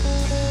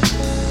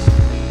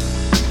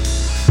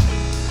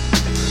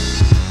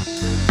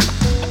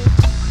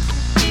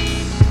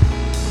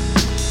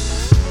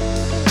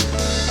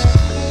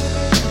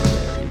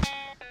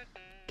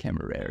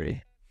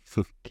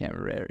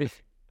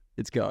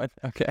It's going.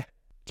 Okay.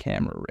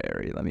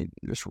 Camerieri. Let me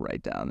just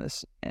write down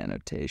this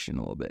annotation a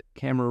little bit.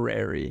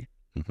 Camerieri.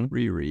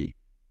 Riri.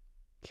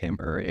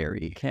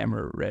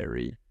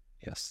 Camerieri.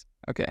 Yes.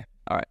 Okay.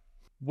 All right.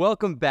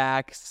 Welcome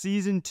back.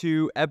 Season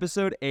 2,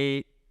 episode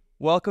 8.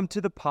 Welcome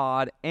to the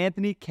pod.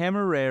 Anthony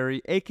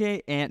Camerieri,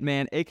 a.k.a.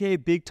 Ant-Man, a.k.a.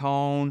 Big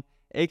Tone,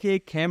 a.k.a.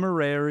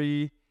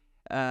 Camerieri,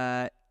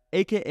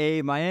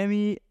 a.k.a.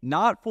 Miami,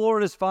 not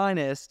Florida's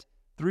finest,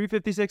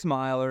 356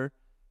 miler,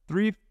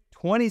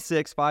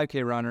 326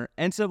 5K runner,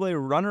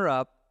 NCAA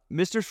runner-up,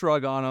 Mr.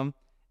 Shrug on him,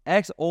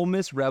 ex-Ole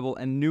Miss Rebel,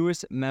 and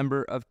newest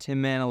member of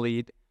Tim Man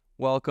Elite.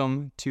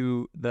 Welcome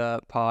to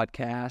the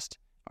podcast.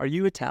 Are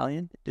you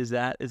Italian? Is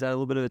that a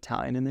little bit of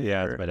Italian in there?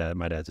 Yeah, it's my dad.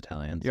 My dad's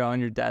Italian. You're on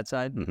your dad's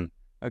side? Mm-hmm.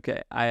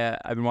 Okay.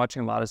 I've been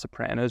watching a lot of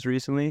Sopranos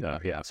recently. Oh,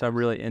 yeah. So I'm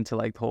really into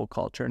like the whole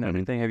culture and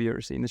everything. Have you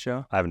ever seen the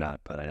show? I have not,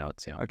 but I know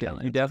it's, Okay.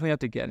 Italian. You definitely have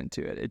to get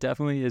into it. It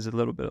definitely is a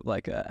little bit of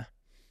like a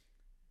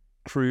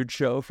crude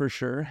show for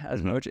sure,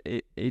 as much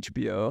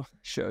HBO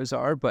shows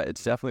are, but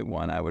it's definitely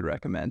one I would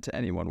recommend to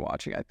anyone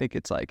watching. I think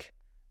it's like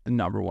the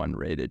 #1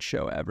 rated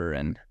show ever,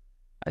 and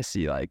I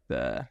see like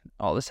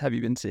all this. Have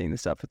you been seeing the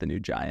stuff with the new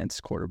Giants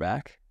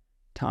quarterback,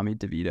 Tommy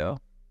DeVito?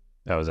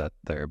 Oh, was that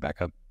their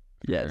backup?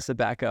 Yeah, it's the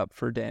backup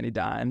for Danny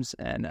Dimes,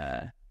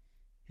 and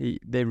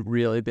they've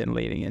really been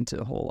leaning into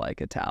the whole like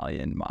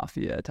Italian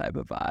mafia type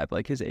of vibe.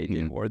 Like his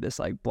agent wore this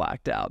like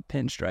blacked out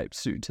pinstripe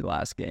suit to the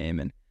last game,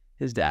 and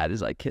his dad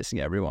is like kissing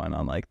everyone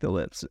on like the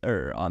lips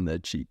or on the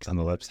cheeks. On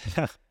the lips.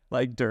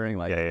 Like during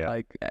like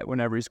Yeah.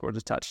 whenever he scores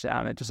a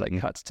touchdown, it just like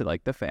cuts to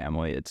like the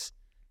family. It's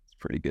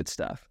pretty good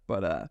stuff.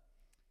 But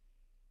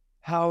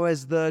how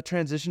has the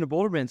transition to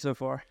Boulder been so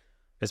far?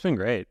 It's been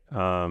great.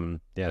 I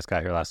just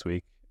got here last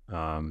week.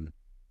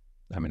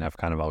 I mean, I've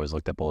kind of always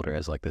looked at Boulder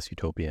as like this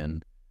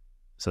utopian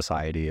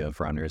society of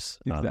runners.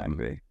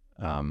 Exactly.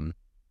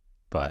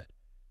 But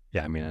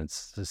yeah, I mean,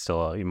 it's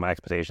still, my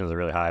expectations are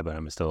really high, but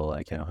I'm still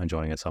like,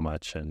 enjoying it so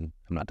much, and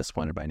I'm not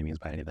disappointed by any means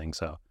by anything.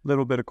 So A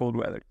little bit of cold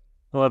weather.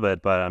 a little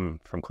bit, but I'm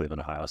from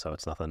Cleveland, Ohio, so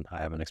it's nothing I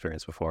haven't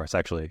experienced before. It's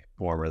actually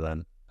warmer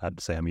than I'd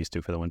say I'm used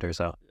to for the winter.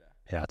 So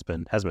yeah,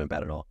 hasn't been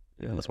bad at all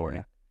this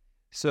morning.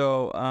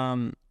 So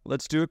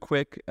let's do a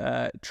quick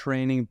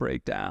training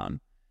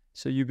breakdown.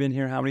 So you've been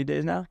here how many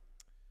days now?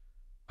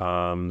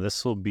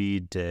 This will be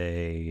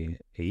day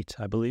 8,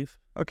 I believe.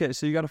 Okay,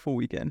 so you got a full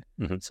weekend.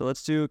 So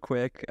let's do a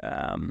quick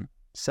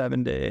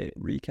 7-day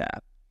recap.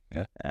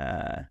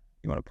 Yeah.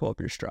 You want to pull up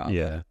your Strava?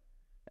 Yeah.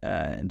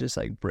 And just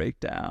like break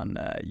down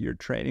your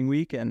training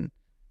week and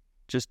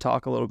just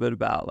talk a little bit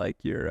about like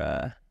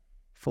your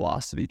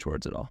philosophy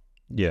towards it all.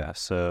 Yeah.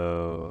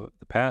 So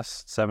the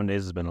past 7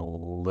 days has been a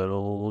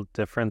little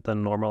different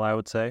than normal, I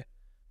would say.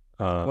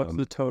 What's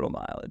the total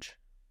mileage?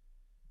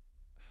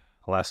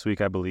 Last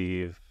week, I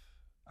believe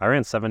I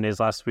ran 7 days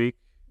last week,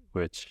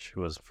 which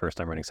was the first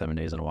time running 7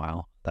 days in a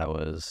while. That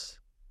was,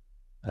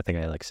 I think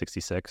I had like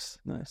 66.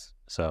 Nice.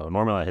 So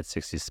normally I hit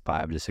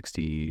 65 to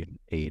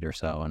 68 or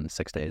so in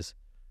 6 days.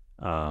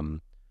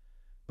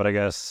 But I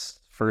guess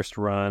first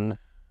run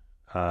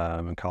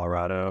in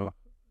Colorado,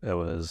 it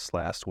was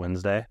last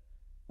Wednesday.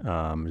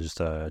 Just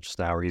an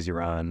hour easy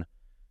run,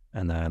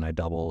 and then I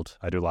doubled.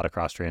 I do a lot of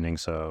cross training,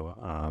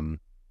 so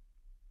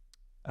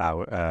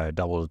I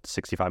doubled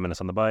 65 minutes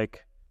on the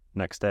bike.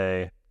 Next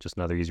day, just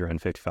another easy run,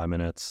 55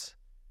 minutes,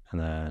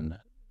 and then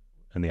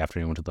in the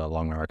afternoon went to the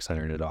Longmont Rec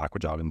Center, did an aqua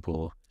jog in the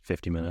pool,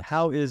 50 minutes.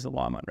 How is the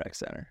Longmont Rec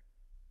Center?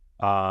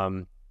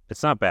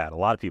 It's not bad. A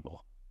lot of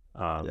people.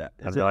 I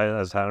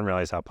didn't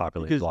realize how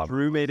popular because Longmont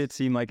Drew made it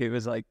seem like it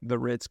was like the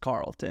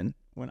Ritz-Carlton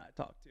when I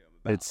talked to him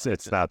about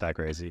It's not that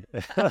crazy.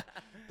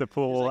 The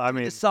pool, like, I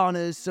mean, the sauna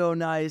is so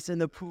nice, and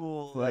the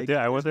pool, like,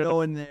 yeah, I went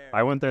there.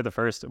 I went there the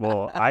first.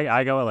 Well,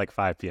 I go at like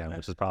 5 p.m.,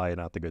 which is probably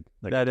not the good.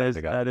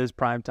 That is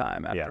prime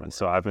time. Yeah,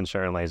 so I've been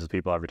sharing lanes with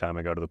people every time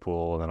I go to the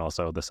pool, and then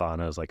also the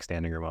sauna is like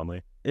standing room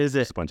only. Is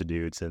it? Just a bunch of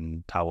dudes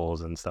and towels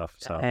and stuff.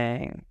 So,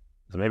 Dang.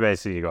 So maybe I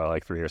see you go at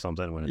like 3 or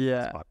something when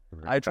it's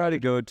I try to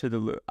go to the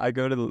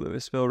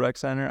Louisville Rec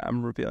Center.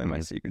 I'm revealing my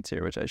secrets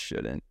here, which I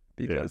shouldn't,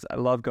 because I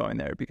love going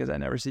there because I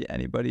never see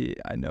anybody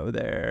I know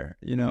there,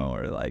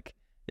 or like.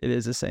 It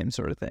is the same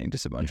sort of thing,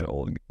 just a bunch of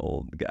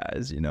old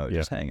guys,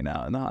 just hanging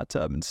out in the hot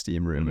tub and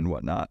steam room and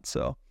whatnot.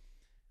 So,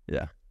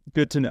 yeah,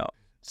 good to know.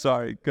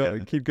 Sorry,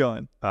 keep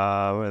going.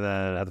 And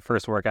then at the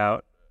first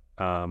workout,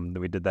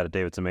 we did that at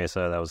Davidson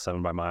Mesa. That was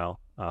 7 by mile.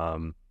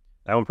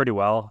 That went pretty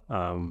well.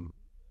 I'm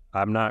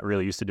not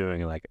really used to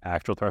doing like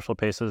actual threshold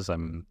paces.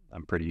 I'm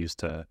pretty used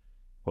to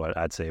what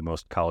I'd say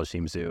most college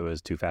teams do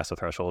is too fast a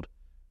threshold.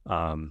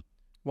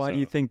 Why do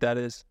you think that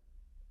is?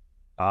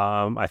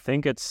 I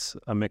think it's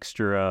a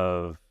mixture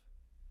of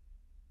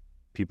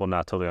people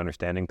not totally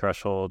understanding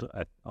threshold.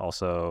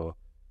 Also,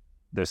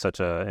 there's such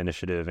a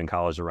initiative in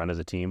college to run as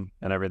a team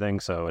and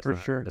everything, so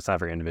it's not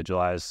very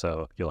individualized.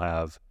 So you'll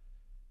have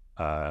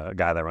a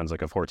guy that runs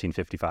like a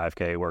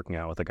 14:55K working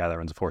out with a guy that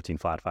runs a 14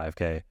 flat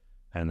 5K,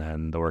 and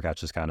then the workout's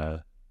just kind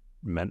of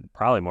meant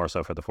probably more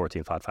so for the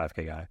 14 flat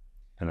 5K guy,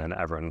 and then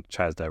everyone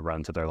tries to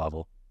run to their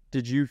level.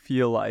 Did you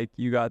feel like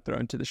you got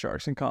thrown to the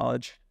Sharks in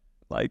college?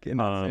 Like in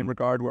that same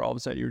regard, where all of a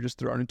sudden you were just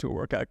thrown into a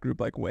workout group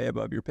like way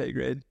above your pay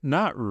grade?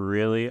 Not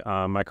really.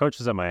 My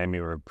coaches at Miami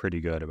were pretty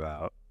good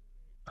about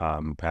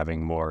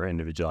having more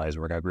individualized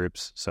workout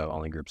groups. So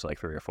only groups like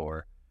 3 or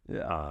 4.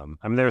 Yeah.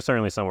 I mean, there were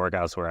certainly some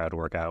workouts where I'd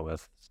work out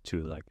with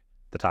 2 like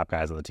the top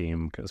guys on the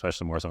team,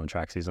 especially more so in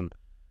track season.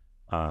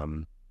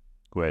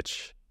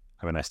 Which,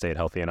 I mean, I stayed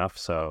healthy enough,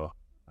 so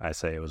I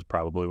say it was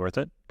probably worth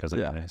it because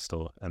I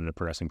still ended up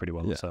progressing pretty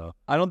well. Yeah. So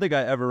I don't think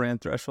I ever ran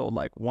threshold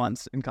like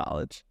once in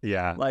college.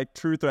 yeah, Like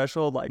true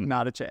threshold, like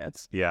not a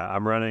chance. yeah,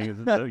 I'm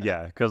running.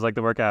 Yeah, because like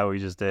the workout we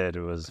just did,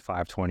 it was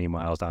 5:20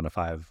 miles down to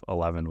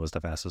 5:11 was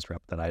the fastest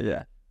rep that I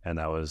did, and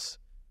that was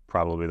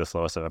probably the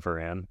slowest I've ever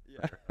ran.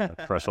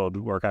 A threshold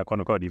workout, quote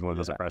unquote, even when I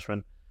was a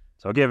freshman.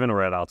 So given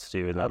we're at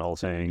altitude, that whole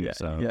thing.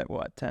 So you get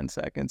what, 10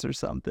 seconds or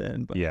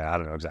something? But yeah, I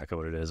don't know exactly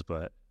what it is,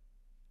 but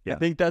yeah. I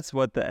think that's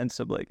what the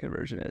NCAA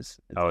conversion is.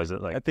 Is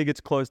it like? I think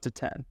it's close to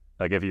 10.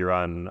 Like if you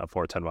run a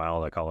 4:10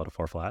 mile, they call it a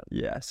 4 flat.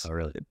 Yes. Oh,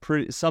 really?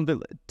 Pretty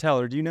something.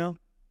 Taylor, do you know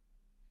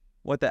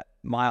what that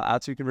mile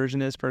altitude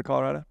conversion is for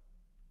Colorado?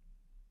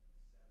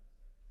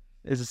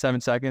 Is it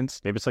 7 seconds?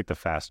 Maybe it's like the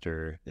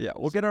faster. Yeah,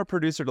 we'll get our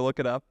producer to look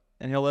it up,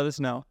 and he'll let us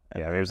know.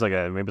 Yeah, maybe it's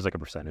like a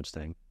percentage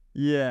thing.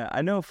 Yeah,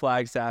 I know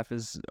Flagstaff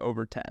is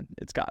over 10.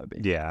 It's got to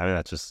be. Yeah, I mean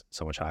that's just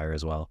so much higher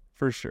as well.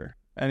 For sure.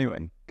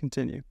 Anyway,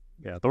 continue.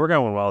 Yeah, the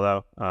workout went well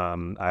though.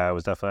 I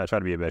tried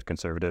to be a bit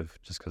conservative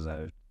just because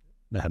I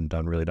hadn't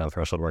really done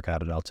threshold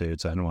workout at altitude,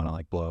 so I didn't want to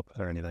like blow up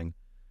or anything.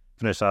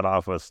 Finished that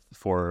off with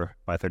 4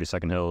 by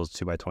 30-second hills,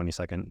 2 by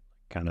 20-second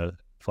kind of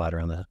flat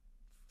around the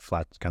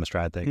flat kind of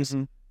stride things.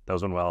 Mm-hmm.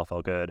 Those went well,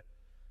 felt good.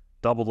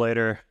 Doubled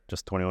later,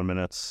 just 21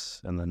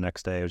 minutes, and the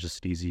next day it was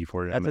just easy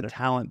 49 minutes. That's a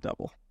talent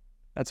double.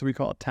 That's what we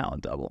call a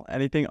talent double.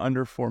 Anything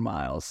under 4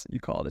 miles, you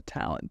call it a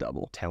talent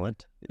double.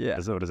 Talent? Yeah.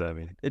 What does that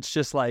mean? It's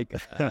just like,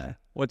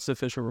 what's the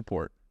official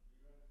report?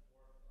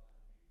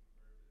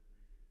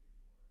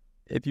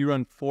 If you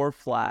run 4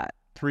 flat,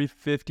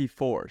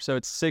 354. So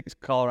it's 6,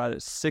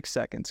 Colorado's 6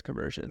 seconds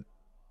conversion.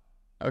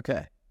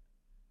 Okay.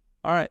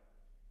 All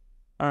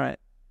right.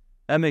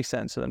 That makes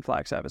sense. So then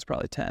Flagstaff is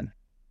probably 10.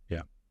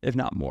 Yeah. If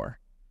not more.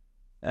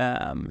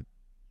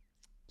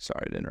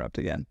 Sorry to interrupt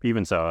again.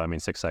 Even so, I mean,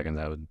 6 seconds,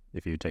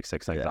 if you take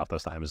 6 seconds off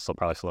those times, it's still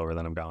probably slower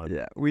than I'm going.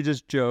 Yeah. We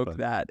just joke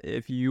that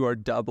if you are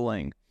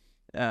doubling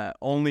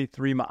only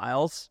 3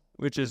 miles,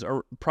 which is,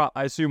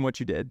 I assume what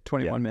you did,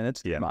 21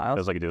 minutes, 3 miles.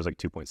 It was like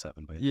 2.7.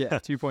 But yeah,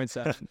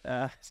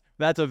 2.7.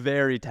 That's a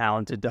very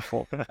talented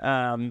double.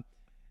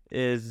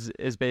 Is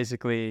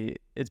basically,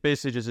 it's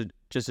basically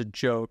just a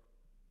joke.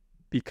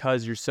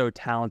 Because you're so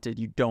talented,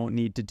 you don't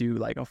need to do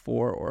like a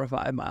 4 or a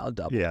 5 mile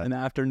double in the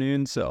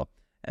afternoon. So,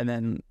 and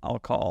then I'll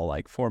call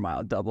like 4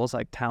 mile doubles,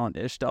 like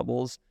talent-ish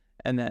doubles,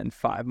 and then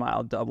 5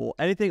 mile double,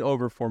 anything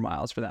over 4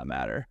 miles for that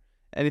matter.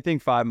 Anything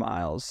 5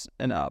 miles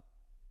and up.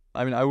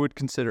 I mean, I would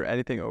consider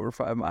anything over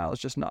 5 miles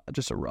just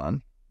a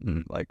run.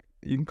 Like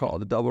you can call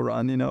it a double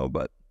run,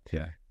 but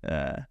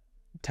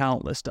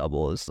talentless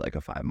double is like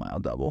a 5 mile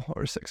double,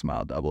 or a 6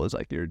 mile double is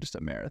like you're just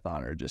a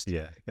marathoner. Just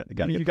you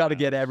got to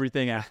get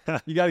everything out.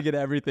 You got to get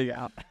everything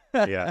out.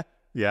 yeah.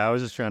 I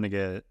was just trying to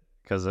get,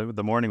 because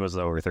the morning was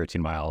over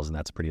 13 miles, and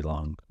that's a pretty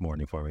long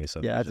morning for me.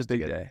 So yeah, it's a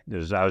big day.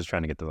 I was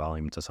trying to get the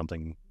volume to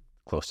something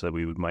close to that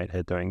we might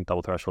hit during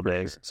double threshold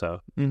days. So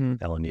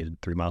Ellen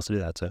needed 3 miles to do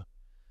that. So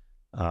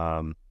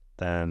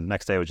then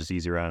next day was just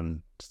easy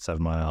run,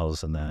 7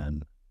 miles, and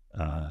then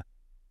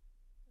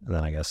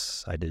I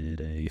guess I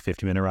did a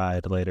 50-minute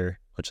ride later,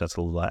 which that's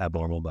a little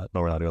abnormal, but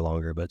normally I'll do it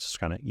longer, but just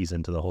kind of ease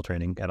into the whole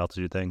training at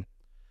altitude thing.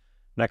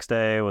 Next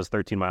day was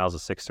 13 miles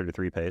of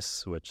 6:33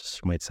 pace,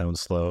 which might sound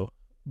slow,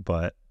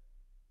 but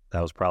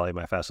that was probably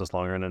my fastest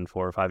long run in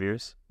 4 or 5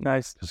 years.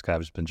 Nice. Just because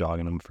I've just been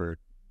jogging them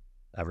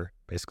forever,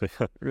 basically.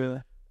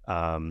 Really?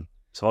 So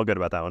all good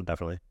about that one,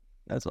 definitely.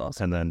 That's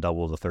awesome. And then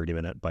double the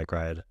 30-minute bike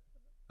ride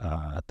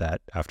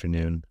that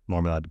afternoon.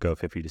 Normally I'd go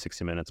 50 to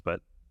 60 minutes, but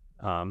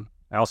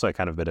I also had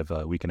kind of a bit of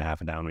a week and a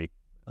half and down week,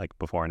 like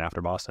before and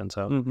after Boston,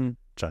 so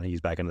trying to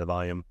ease back into the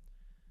volume.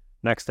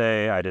 Next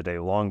day, I did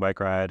a long bike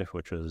ride,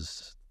 which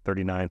was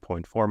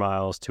 39.4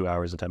 miles, 2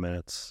 hours and 10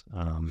 minutes.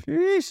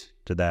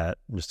 Did that,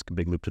 just a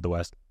big loop to the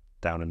west,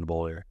 down into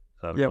Boulder.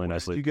 So that was really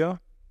nice loop. Did you go?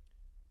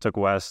 Took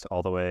west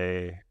all the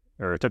way,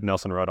 or took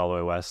Nelson Road all the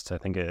way west. I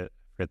think I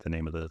forget the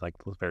name of the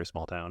very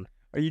small town.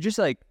 Are you just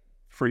like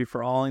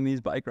free-for-alling these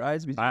bike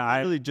rides? Because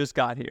I really just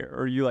got here,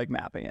 or are you like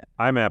mapping it?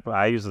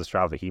 I use the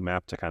Strava heat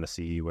map to kind of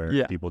see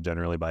where people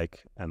generally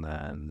bike, and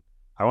then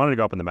I wanted to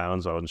go up in the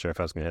mountains. So I wasn't sure if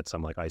I was going to hit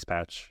some like ice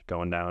patch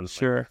going down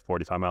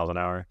 45 miles an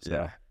hour.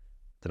 So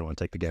didn't want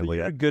to take the gamble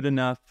you're yet. A good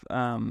enough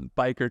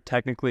biker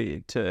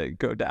technically to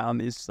go down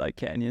these like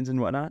canyons and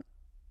whatnot?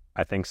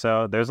 I think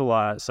so. There's a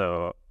lot.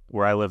 So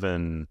where I live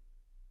in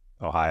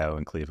Ohio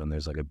and Cleveland,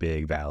 there's like a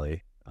big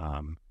valley.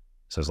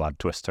 So there's a lot of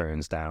twist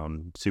turns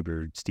down,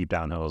 super steep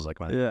downhills.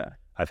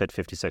 I've hit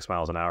 56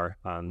 miles an hour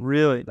on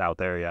out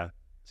there. Yeah.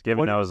 So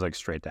given that was like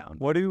straight down.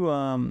 What do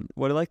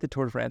like the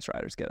Tour de France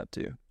riders get up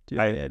to? Do you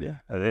have any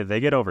idea? They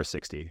get over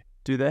 60.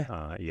 Do they?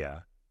 Yeah.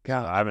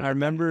 God, I haven't. I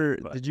remember.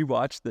 but- Did you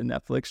watch the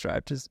Netflix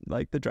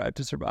the Drive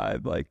to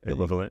Survive? Like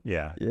Equivalent,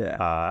 yeah. Yeah.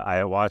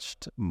 I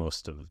watched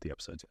most of the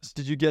episodes. Yes.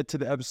 Did you get to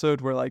the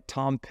episode where like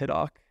Tom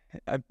Pittock?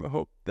 I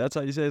hope that's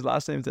how you say his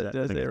last name. Did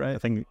I say it right? I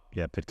think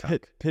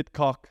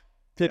Pitcock.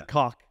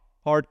 Pitcock,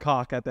 hard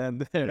cock at the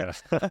end there.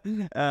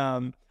 Yeah.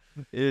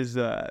 Is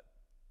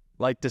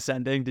like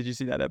descending. Did you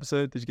see that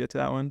episode? Did you get to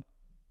that one?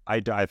 I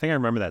think I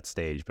remember that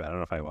stage, but I don't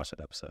know if I watched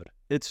that episode.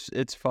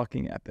 It's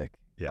fucking epic.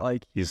 Yeah,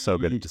 like he's so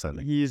good at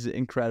descending. He's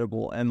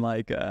incredible, and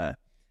like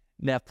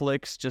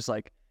Netflix just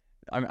like.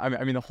 I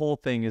mean, the whole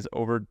thing is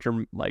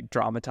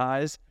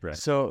dramatized. Right.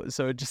 So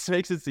it just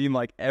makes it seem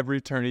like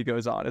every turn he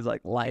goes on is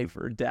like life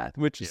or death,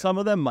 which some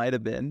of them might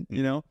have been,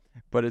 you know,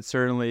 but it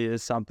certainly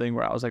is something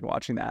where I was like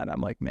watching that and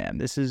I'm like, man,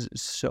 this is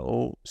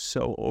so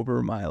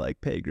over my like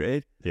pay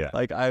grade. Yeah.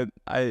 Like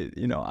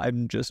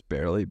I'm just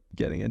barely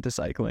getting into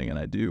cycling, and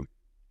I do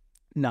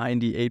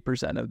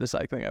 98% of the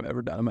cycling I've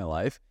ever done in my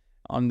life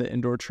on the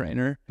indoor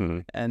trainer. Mm-hmm.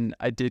 And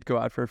I did go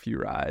out for a few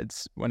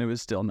rides when it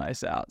was still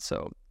nice out.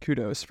 So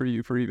kudos for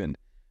you for even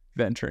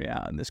venturing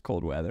out in this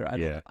cold weather.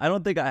 I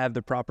don't think I have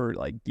the proper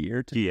like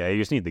gear to. Yeah, you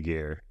just need the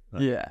gear.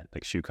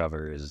 Like shoe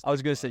covers. I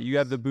was gonna say you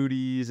have the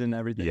booties and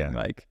everything. Yeah.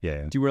 Like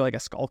Yeah. do you wear like a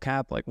skull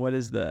cap? Like what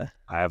is the?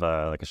 I have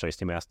a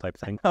shiesty mask type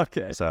thing.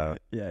 Okay. So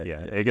yeah,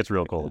 it gets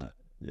real cold.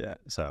 Yeah.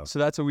 So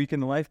that's a week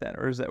in the life then,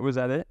 or was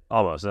that it?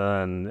 almost.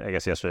 And I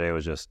guess yesterday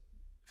was just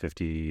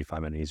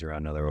 55 minutes easier on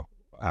another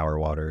hour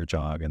water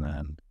jog, and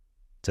then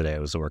today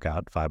was a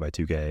workout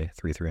 5x2K,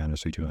 3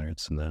 300s, 3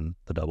 200s, and then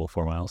the double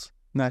 4 miles.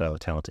 Nice. So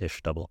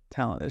talent-ish double.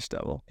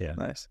 Yeah.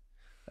 Nice.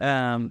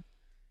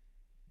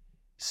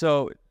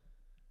 So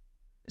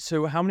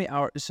how many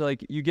hours? So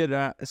like you get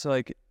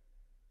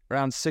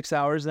around 6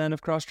 hours then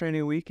of cross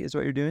training a week is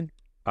what you're doing?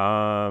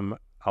 I'd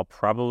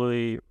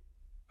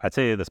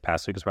say this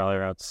past week is probably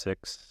around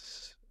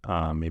 6,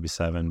 maybe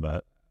 7,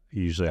 but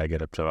usually I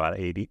get up to about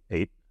 8.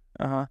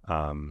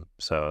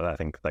 So I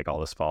think like all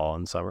this fall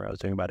and summer I was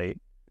doing about 8.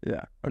 Yeah.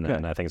 Okay. And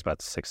then I think it's about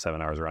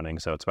 6-7 hours running,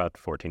 so it's about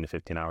 14 to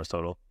 15 hours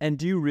total. And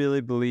do you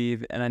really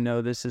believe, and I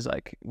know this is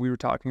like, we were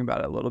talking about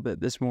it a little bit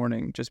this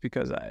morning, just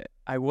because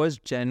I was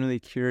genuinely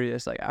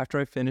curious, like after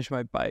I finished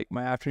my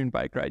afternoon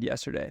bike ride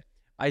yesterday,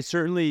 I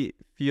certainly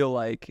feel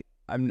like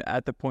I'm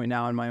at the point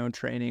now in my own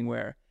training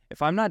where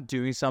if I'm not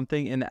doing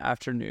something in the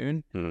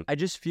afternoon, I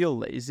just feel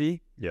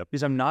lazy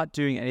because I'm not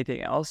doing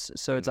anything else.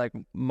 So it's like,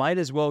 might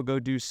as well go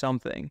do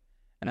something.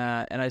 And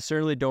I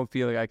certainly don't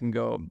feel like I can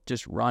go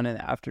just run in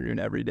the afternoon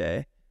every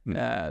day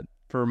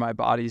for my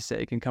body's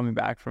sake and coming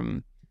back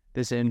from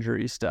this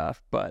injury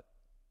stuff. But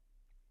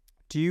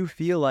do you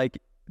feel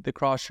like the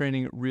cross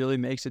training really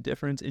makes a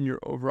difference in your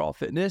overall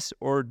fitness?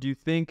 Or do you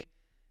think,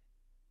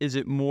 is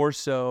it more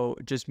so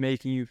just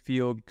making you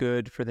feel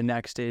good for the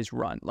next day's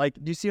run? Like,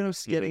 do you see what I'm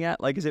getting at?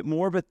 Like, is it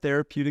more of a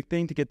therapeutic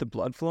thing to get the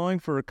blood flowing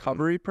for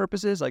recovery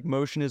purposes, like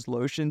motion is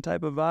lotion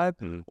type of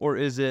vibe? Or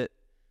is it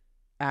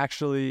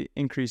actually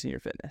increasing your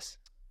fitness?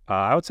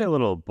 I would say a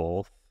little of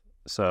both.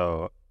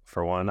 So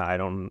for one, I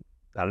didn't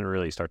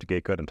really start to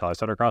get good until I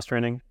started cross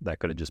training. That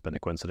could have just been a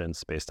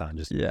coincidence based on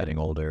just getting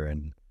older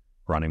and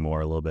running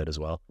more a little bit as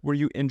well. Were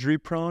you injury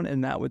prone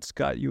and that what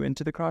got you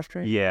into the cross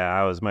training?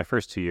 Yeah, my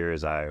first 2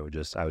 years I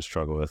would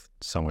struggle with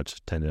so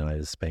much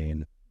tendonitis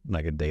pain,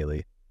 like a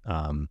daily.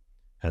 And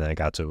then I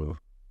got to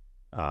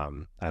I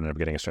ended up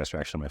getting a stress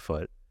reaction on my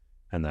foot.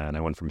 And then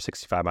I went from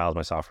 65 miles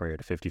my sophomore year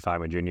to 55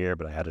 my junior year,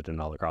 but I added in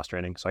all the cross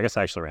training. So I guess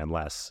I actually ran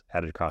less,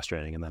 added cross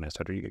training, and then I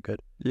started to get good.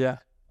 Yeah.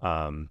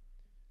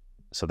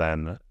 So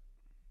then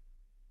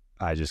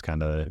I just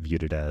kind of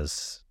viewed it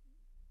as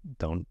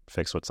don't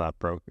fix what's not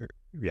broken.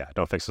 Yeah,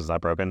 don't fix what's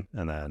not broken.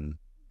 And then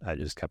I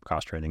just kept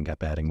cross training,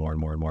 kept adding more and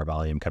more and more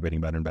volume, kept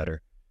getting better and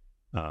better.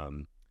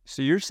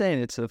 So you're saying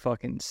it's a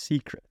fucking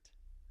secret?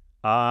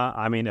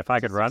 I mean, if I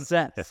could run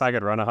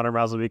 100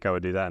 miles a week, I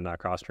would do that and not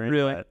cross train.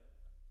 Really? But,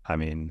 I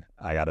mean,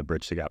 I got to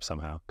bridge the gap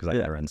somehow because I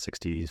got to run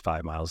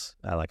 65 miles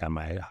on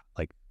my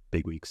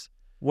big weeks.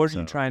 What are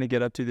you trying to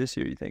get up to this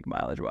year, you think,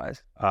 mileage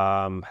wise?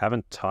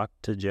 Haven't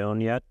talked to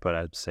Joan yet, but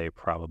I'd say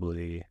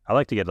probably I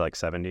like to get to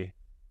 70.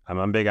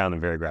 I'm big on the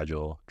very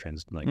gradual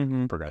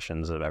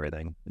progressions of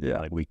everything. Yeah,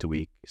 like week to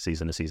week,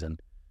 season to season.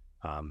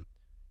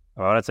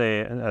 What I'd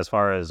say as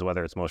far as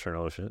whether it's motion or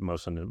lotion,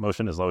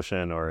 motion is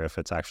lotion, or if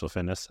it's actual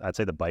fitness, I'd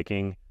say the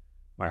biking,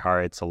 my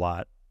heart rate's a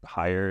lot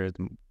higher,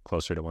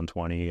 closer to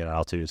 120 at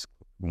altitude is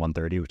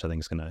 130, which I think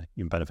is going to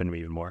even benefit me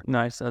even more.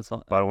 Nice.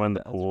 But when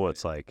the pool,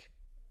 it's like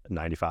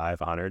 95,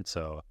 100.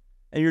 So.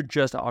 And you're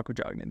just aqua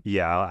jogging.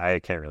 Yeah, I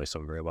can't really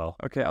swim very well.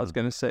 Okay, I was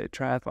going to say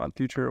triathlon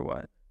future or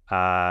what?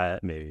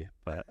 Maybe,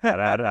 but I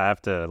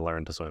have to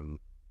learn to swim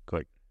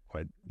quite.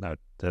 I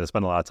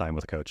spend a lot of time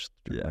with a coach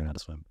to learn how to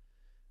swim.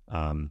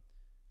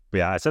 But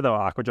yeah, I said though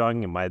aqua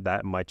jogging,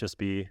 that might just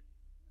be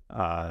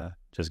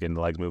just getting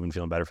the legs moving,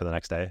 feeling better for the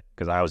next day.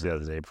 Because I was the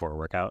other day before a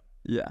workout.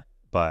 Yeah.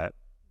 But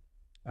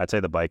I'd say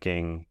the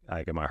biking,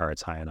 my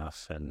heart's high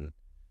enough, and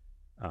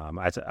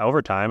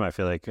over time I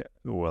feel like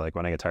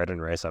when I get tired in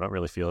a race, I don't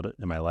really feel it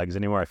in my legs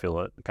anymore. I feel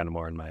it kind of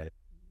more in my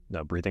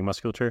breathing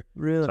musculature.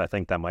 Really? So I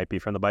think that might be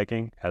from the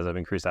biking as I've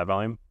increased that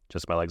volume.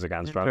 Just my legs have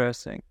gotten stronger.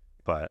 Interesting.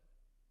 But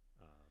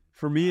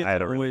for me, I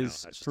don't really know.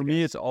 That's just a guess.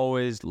 It's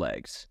always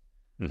legs.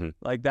 Mhm.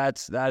 Like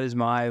that is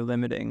my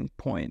limiting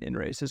point in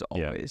races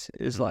always.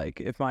 Is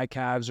like if my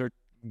calves are,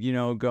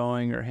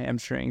 going, or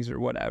hamstrings or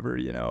whatever,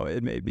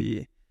 it may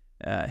be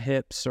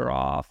hips are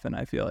off and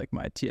I feel like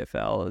my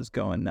TFL is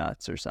going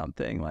nuts or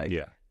something. Like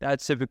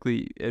that's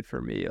typically it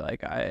for me.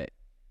 Like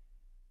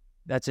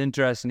that's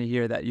interesting to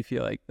hear that you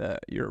feel like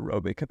your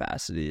aerobic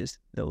capacity is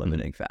the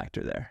limiting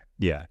factor there.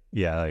 Yeah.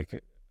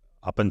 Like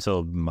up until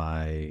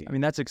I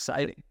mean, that's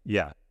exciting.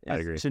 Yeah, I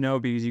agree. To know,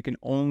 because you can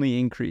only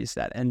increase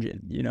that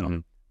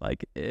engine,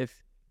 Like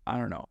if, I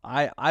don't know,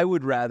 I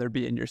would rather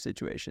be in your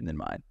situation than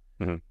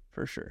mine,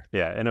 for sure.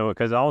 Yeah,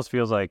 because it almost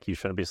feels like you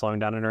shouldn't be slowing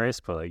down in a race,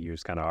 but like you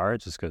just kind of are,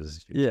 just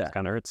because it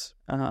kind of hurts.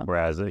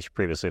 Whereas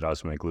previously it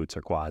was my glutes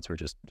or quads were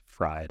just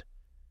fried,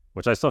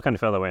 which I still kind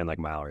of feel that way in like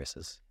mile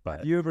races. But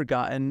have you ever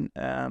gotten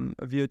a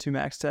VO2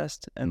 max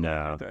test and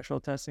no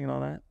threshold testing and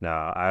all that? No,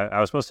 I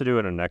was supposed to do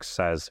it in an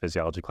exercise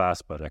physiology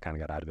class, but I kind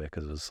of got out of it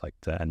because it was like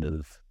the end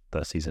of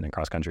the season in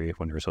cross country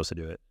when we were supposed to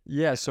do it.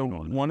 Yeah, so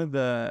one of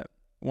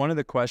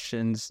the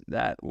questions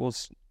that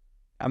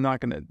I'm not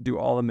going to do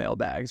all the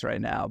mailbags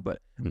right now, but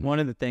one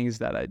of the things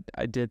that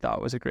I did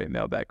thought was a great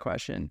mailbag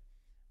question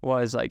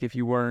was like, if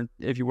you weren't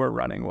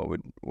running, what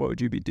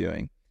would you be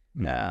doing?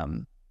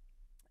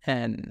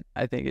 And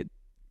I think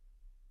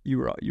you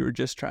were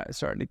just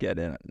starting to get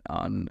in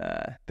on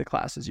the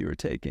classes you were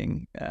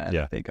taking.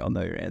 I think I'll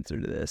know your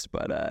answer to this,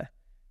 but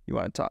you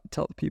want to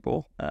tell the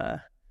people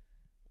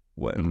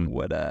what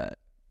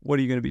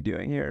are you going to be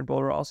doing here in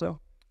Boulder also?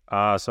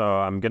 So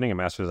I'm getting a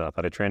master's in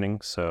athletic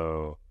training.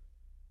 So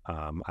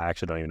I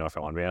actually don't even know if I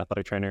want to be an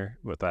athletic trainer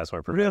as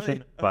my profession.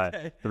 Really? But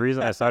Okay. the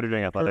reason I started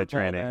doing athletic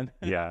training,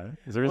 the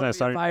reason I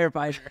started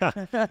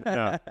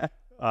firefighter.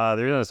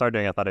 the reason I started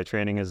doing athletic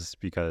training is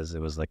because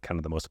it was like kind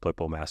of the most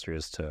applicable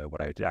masteries to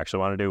what I actually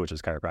want to do, which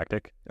is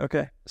chiropractic.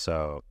 Okay.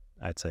 So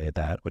I'd say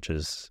that, which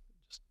is,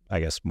 I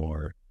guess,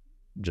 more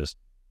just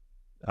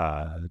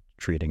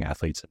treating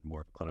athletes in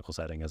more of a clinical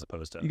setting as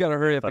opposed to. You got to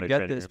hurry up and get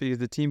training. this because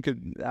the team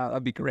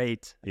that'd be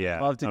great.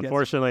 Yeah. Love to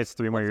unfortunately, it's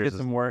 3 more years. Get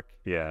some work.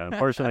 Yeah.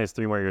 Unfortunately, it's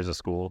 3 more years of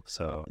school.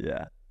 So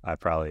yeah, I'll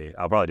probably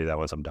do that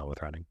once I'm done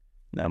with running,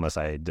 nice. Unless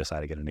I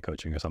decide to get into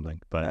coaching or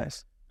something. But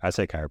nice. I'd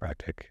say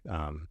chiropractic.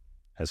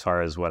 As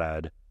far as what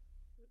I'd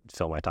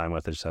fill my time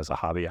with, just as a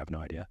hobby, I have no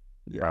idea.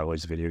 Yeah. Probably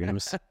just video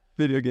games.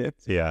 Video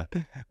games. Yeah.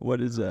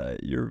 What is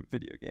your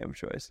video game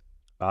choice?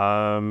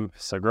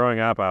 So growing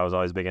up, I was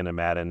always big into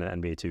Madden,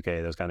 NBA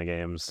 2K, those kind of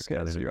games.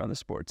 Okay, so you're on the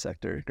sports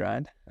sector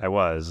grind. I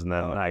was, and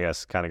then I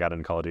guess kind of got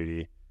into Call of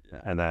Duty,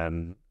 and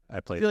then I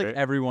played. I feel like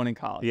everyone in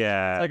college.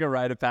 Yeah, it's like a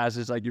rite of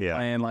passage. Like you're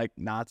playing like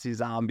Nazi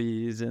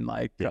zombies and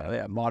like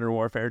Modern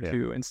Warfare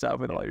 2 and stuff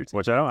with all your team.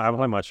 Which I don't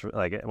play much.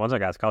 Like once I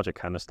got to college, I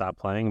kind of stopped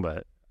playing,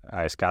 but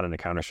I just got into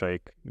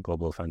Counter-Strike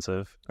Global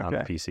Offensive on the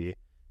PC,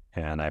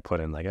 and I put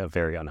in like a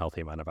very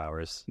unhealthy amount of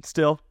hours.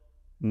 Still.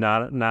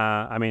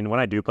 Nah. I mean, when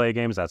I do play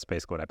games, that's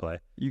basically what I play.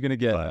 You're gonna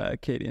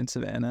get Katie and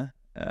Savannah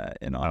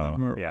in on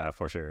them. Yeah,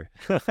 for sure.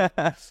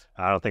 I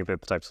don't think they're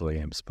the types of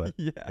games, but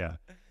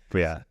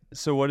yeah.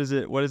 So what has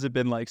it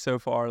been like so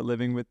far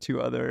living with two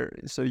other?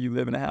 So you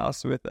live in a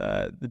house with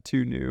the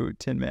 2 new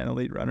Tin Man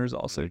Elite runners,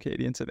 also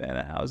Katie and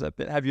Savannah. How's that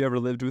been? Have you ever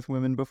lived with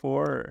women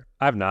before? Or?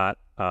 I've not.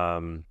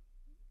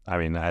 I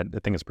mean, I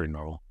think it's pretty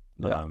normal.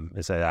 Yeah.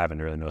 I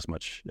haven't really noticed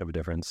much of a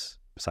difference.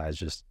 Besides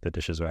just the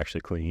dishes are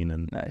actually clean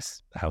and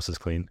nice. The house is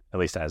clean, at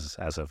least as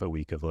of a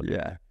week of living.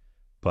 Yeah.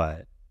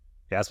 But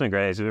yeah, it's been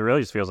great. It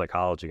really just feels like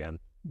college again,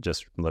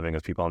 just living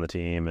with people on the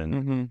team.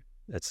 And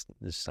it's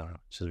just, I don't know,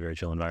 it's just a very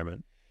chill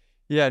environment.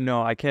 Yeah,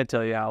 no, I can't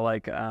tell you how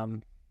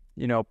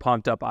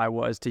pumped up I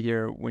was to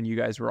hear when you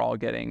guys were all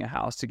getting a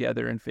house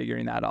together and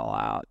figuring that all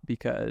out,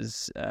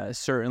 because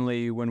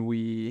certainly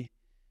when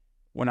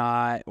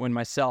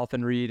myself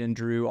and Reed and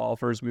Drew all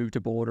first moved to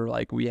Boulder,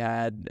 like we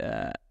had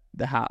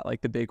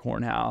the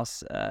Bighorn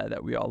house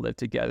that we all lived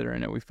together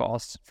in, and we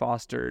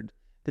fostered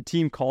the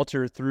team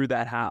culture through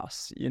that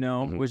house. It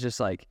was just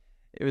like,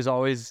 it was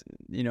always,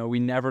 we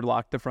never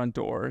locked the front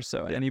door,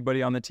 so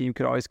anybody on the team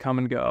could always come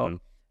and go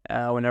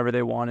whenever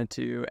they wanted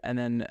to. And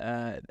then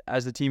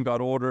as the team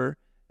got older,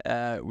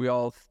 we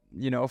all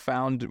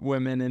found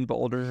women in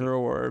Boulder,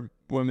 or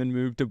women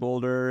moved to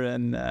Boulder,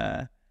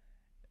 and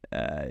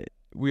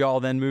we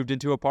all then moved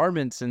into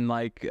apartments and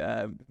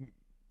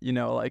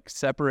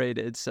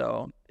separated.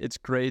 So it's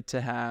great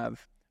to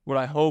have what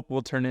I hope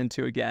will turn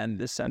into, again,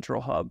 this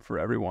central hub for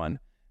everyone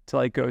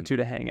to go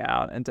to hang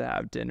out and to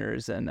have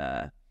dinners. And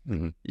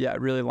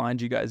it really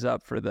lined you guys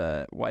up for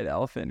the White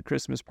Elephant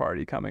Christmas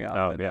party coming up.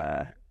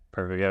 Oh,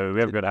 perfect. Yeah, we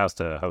have a good house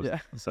to host.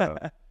 So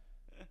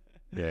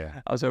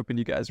yeah. I was hoping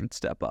you guys would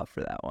step up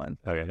for that one.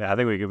 Okay. Yeah, I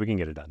think we can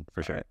get it done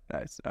for sure. All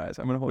right, nice.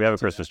 I'm gonna hold. We have a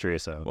Christmas tree,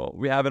 so well,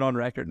 we have it on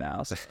record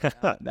now. So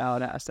now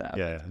it has to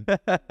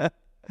happen.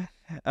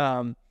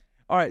 Yeah.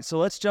 All right, so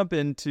let's jump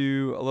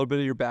into a little bit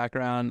of your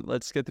background.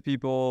 Let's get the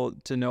people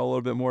to know a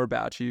little bit more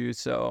about you.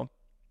 So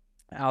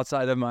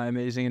outside of my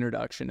amazing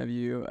introduction of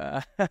you,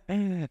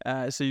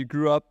 so you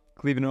grew up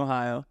Cleveland,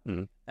 Ohio,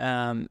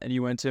 and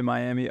you went to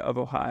Miami of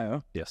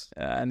Ohio. Yes.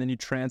 And then you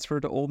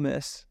transferred to Ole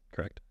Miss.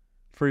 Correct.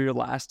 For your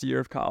last year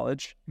of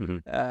college.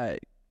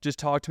 Just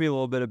talk to me a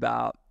little bit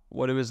about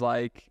what it was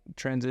like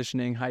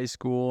transitioning high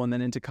school and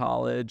then into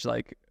college.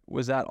 Like,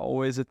 was that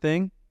always a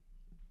thing?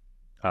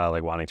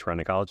 Like wanting to run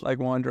to college? Like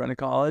wanting to run to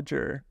college,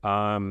 or?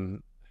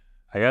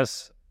 I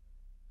guess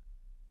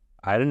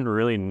I didn't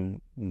really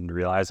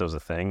realize it was a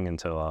thing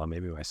until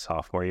maybe my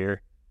sophomore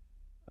year,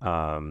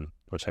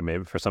 which I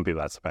maybe for some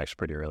people that's actually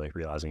pretty early,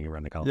 realizing you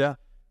run to college. Yeah.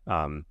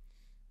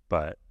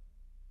 But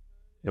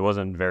it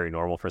wasn't very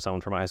normal for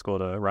someone from high school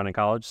to run in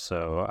college,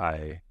 so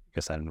I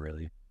guess I didn't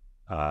really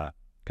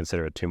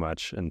consider it too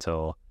much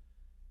until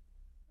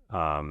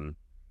I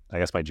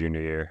guess my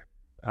junior year.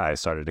 I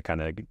started to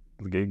kind of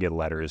get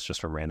letters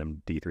just from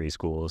random D3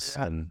 schools,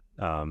 and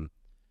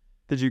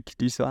do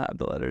you still have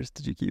the letters?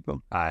 Did you keep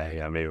them?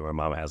 Maybe my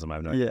mom has them. I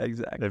have no idea. Yeah,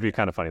 Exactly. It'd be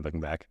kind of funny looking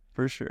back.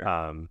 For sure.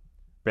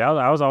 But yeah,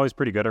 I was always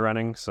pretty good at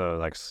running. So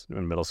like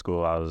in middle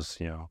school, I was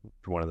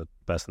one of the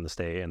best in the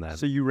state. And then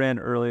so you ran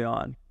early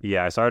on.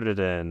 Yeah, I started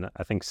in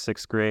I think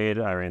 6th grade.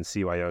 I ran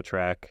CYO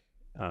track.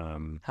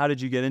 How did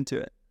you get into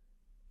it?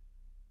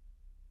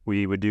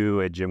 We would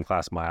do a gym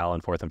class mile in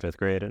 4th and 5th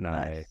grade, and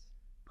Nice.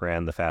 I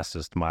ran the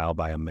fastest mile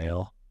by a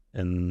male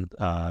in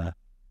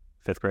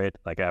 5th grade,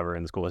 like ever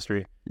in school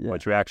history. Yeah.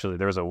 Which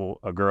there was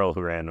a girl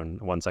who ran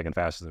 1 second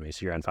faster than me.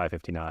 She ran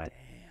 5:59.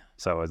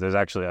 So there's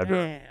actually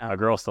a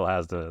girl still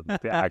has the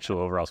actual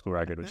overall school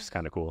record, which is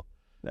kind of cool.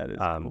 That is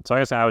cool. So I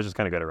guess I was just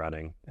kind of good at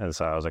running, and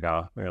so I was like,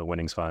 oh,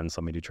 winning's fun,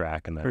 so let me do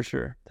track. And then For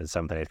sure. did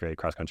 7th and 8th grade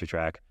cross country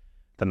track.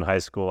 Then in high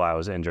school, I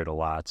was injured a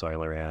lot, so I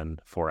only ran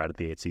 4 out of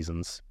the 8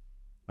 seasons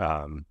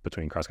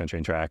between cross country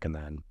and track, and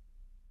then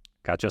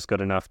got just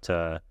good enough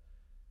to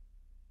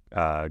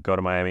go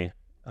to Miami.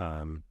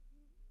 And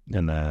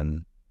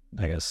then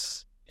I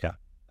guess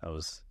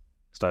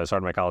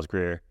started my college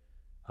career.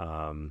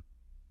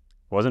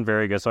 Wasn't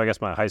very good. So I guess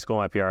my high school,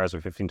 my PRs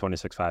were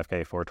 15:26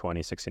 5K,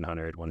 4:20,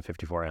 1600,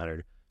 1:54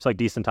 800. It's like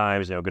decent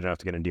times, good enough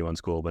to get in D1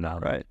 school, but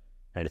not Right.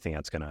 anything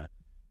that's gonna,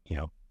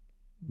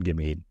 give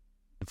me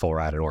the full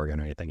ride at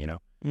Oregon or anything,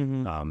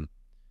 Mm-hmm.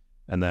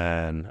 And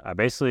then I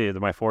basically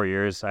my 4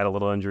 years, I had a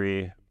little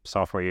injury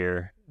sophomore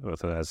year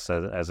with as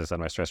I said,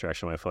 my stress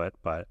reaction on my foot,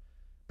 but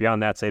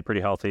beyond that, stayed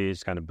pretty healthy.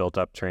 Just kind of built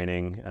up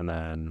training, and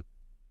then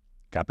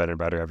got better and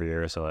better every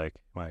year. So like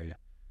my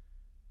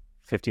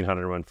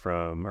 1500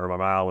 my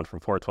mile went from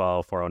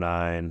 412,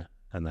 409,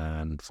 and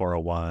then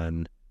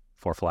 401,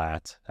 4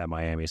 flat at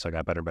Miami. So I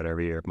got better and better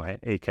every year. My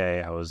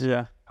 8K, I was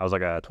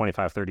like a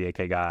 25-30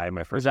 8K guy.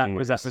 My first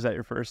was that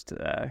your first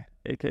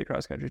 8K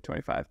cross country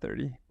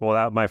 25-30?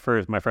 Well, my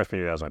freshman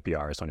year, that was my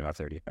PR, is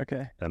 25-30.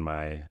 Okay. Then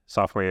my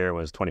sophomore year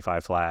was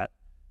 25 flat,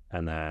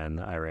 and then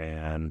I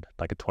ran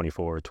like a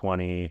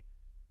 24-20,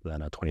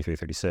 then a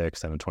 23-36,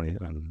 then a 20,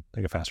 and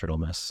like a faster at Ole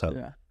Miss. So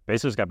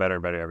basically just got better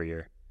and better every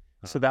year.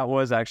 So that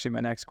was actually my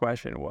next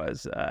question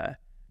was,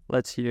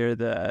 let's hear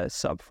the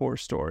sub 4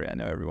 story. I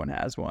know everyone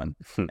has one.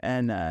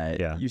 And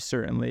you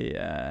certainly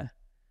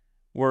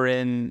were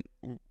in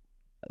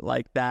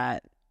like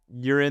that.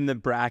 You're in the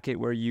bracket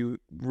where you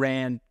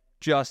ran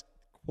just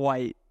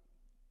quite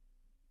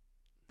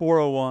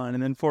 401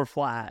 and then 4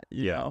 flat,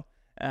 you know.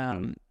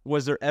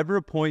 Was there ever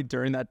a point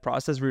during that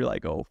process where you're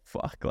like, oh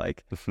fuck,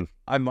 like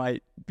I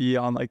might be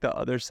on like the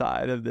other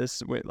side of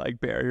this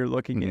like barrier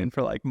looking in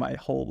for like my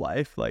whole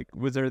life? Like,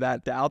 was there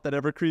that doubt that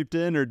ever creeped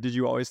in, or did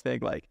you always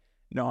think like,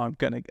 no, I'm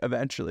gonna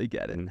eventually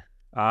get it?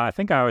 I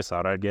think I always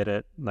thought I'd get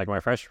it. Like my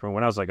freshman,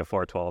 when I was like a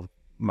 412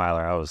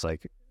 miler, I was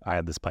like, I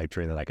had this pipe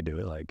dream that I could do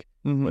it like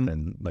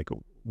within like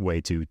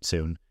way too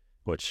soon,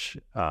 which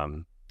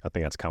I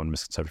think that's a common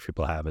misconception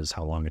people have, is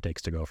how long it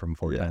takes to go from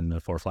 410 to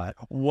 4 flat.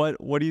 What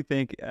do you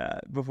think,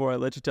 before I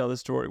let you tell the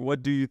story,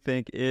 what do you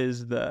think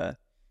is the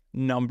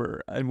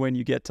number, and when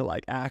you get to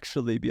like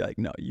actually be like,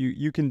 no,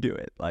 you can do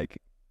it? Like,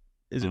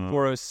 is it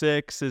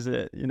 406? Is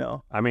it,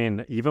 I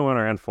mean, even when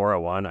I ran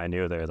 401, I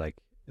knew that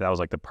was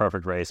like the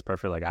perfect race,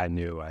 like I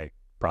knew I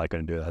probably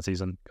couldn't do it that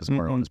season because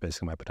 401 is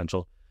basically my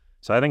potential.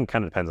 So I think it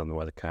kind of depends on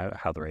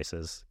how the race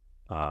is.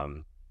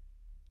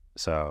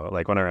 So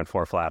like when I ran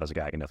 4 flat as a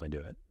guy, I can definitely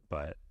do it.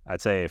 But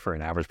I'd say for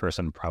an average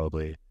person,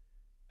 probably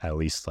at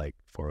least like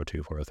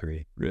 402,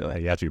 403.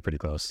 Really? You have to be pretty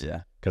close.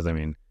 Yeah. Because I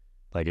mean,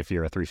 like if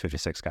you're a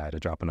 356 guy, to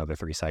drop another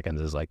 3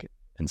 seconds is like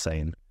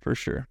insane. For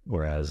sure.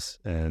 Whereas,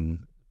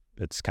 and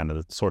it's kind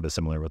of sort of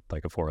similar with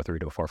like a 403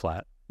 to a 4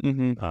 flat.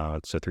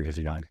 It's a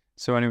 359.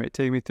 So anyway,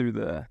 take me through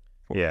the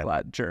 4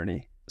 flat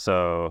journey.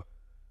 So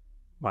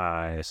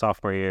my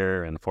sophomore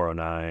year in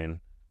 409,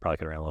 probably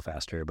could have ran a little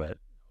faster, but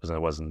I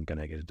wasn't going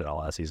to get it all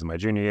last season. My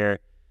junior year,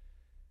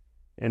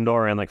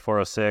 indoor ran like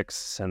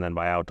 406, and then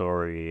by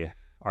outdoor,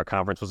 our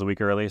conference was a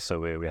week early, so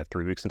we had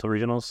 3 weeks until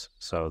regionals.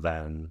 So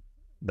then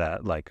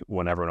that, like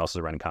when everyone else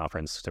was running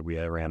conference, we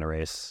ran a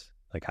race,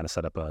 like kind of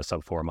set up a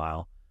sub 4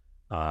 mile,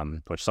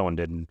 which someone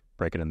didn't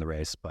break it in the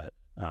race, but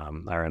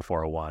I ran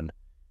 401,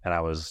 and I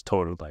was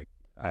totally like,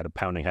 I had a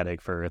pounding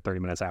headache for 30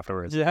 minutes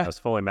afterwards. Yeah. I was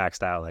fully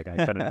maxed out. Like,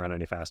 I couldn't run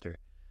any faster.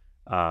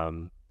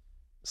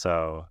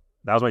 So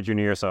that was my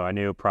junior year. So I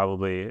knew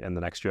probably in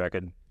the next year I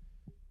could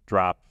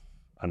drop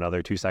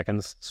another 2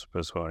 seconds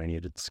was what I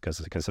needed, because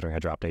considering I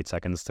dropped 8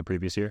 seconds the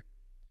previous year.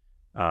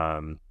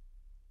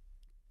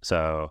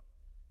 So,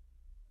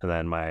 and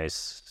then my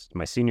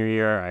senior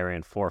year, I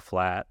ran 4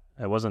 flat.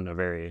 It wasn't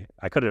I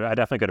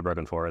definitely could have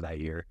broken 4 that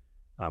year.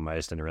 I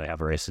just didn't really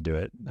have a race to do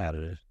it. I had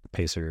a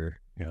pacer,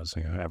 so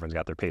everyone's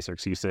got their pacer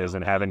excuses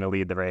and having to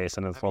lead the race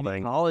and this whole thing.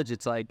 In college,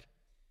 it's like,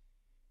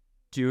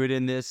 do it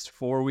in this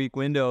 4-week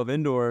window of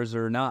indoors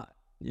or not.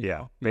 You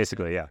know?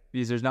 Basically, yeah.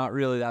 Because there's not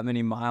really that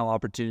many mile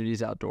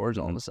opportunities outdoors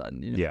all of a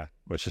sudden. Yeah,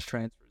 which is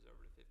transfers over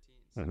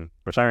to 15.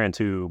 Which I ran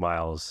 2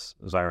 miles.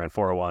 So I ran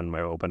 4:01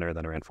 my opener,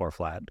 then I ran 4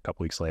 flat a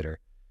couple weeks later.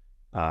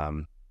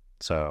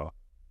 So,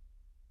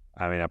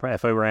 I mean,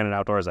 if I ran it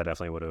outdoors, I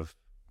definitely would have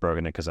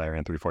broken it, because I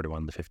ran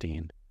 3:41 the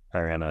 15. I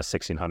ran a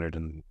 1600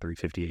 and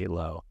 3:58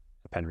 low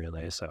Penn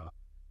relay. So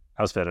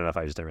I was fit enough.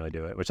 I just didn't really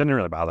do it, which didn't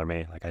really bother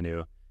me. Like, I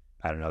knew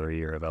I had another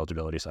year of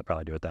eligibility, so I'd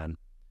probably do it then.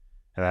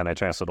 And then I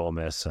transferred to Ole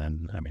Miss,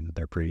 and I mean,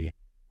 they're pretty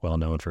well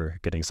known for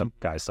getting some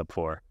guys sub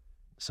 4.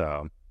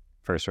 So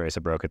first race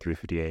I broke at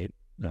 3:58.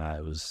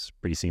 It was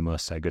pretty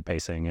seamless. I had good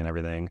pacing and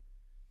everything.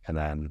 And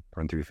then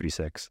run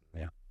 3:56.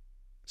 Yeah.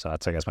 So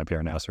that's, I guess, my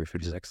PR now is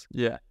 3:56.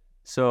 Yeah.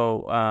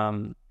 So,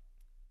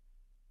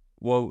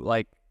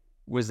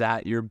 was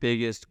that your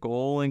biggest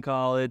goal in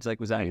college? Like,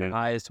 was that your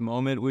highest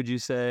moment, would you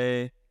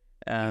say?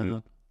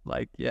 Yeah.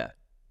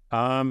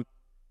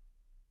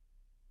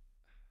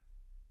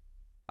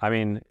 I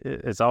mean,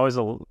 it's always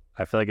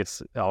I feel like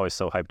it's always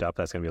so hyped up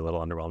that's going to be a little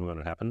underwhelming when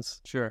it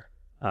happens. Sure.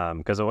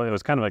 Because it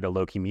was kind of like a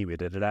low-key meet we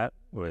did it at,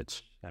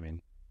 which,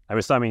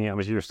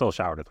 you're still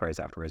showered with praise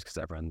afterwards because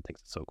everyone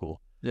thinks it's so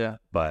cool. Yeah.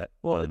 But,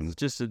 it's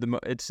just,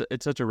 it's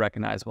such a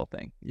recognizable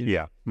thing.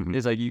 Yeah. Mm-hmm.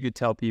 It's like, you could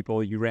tell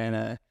people you ran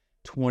a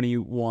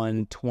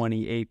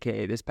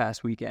 21:28K this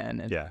past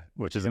weekend. And,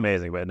 which is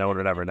amazing, but no one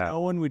would ever know.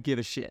 No one would give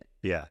a shit.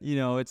 Yeah.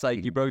 It's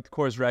like you broke the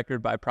course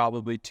record by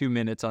probably 2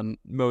 minutes on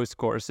most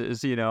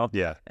courses,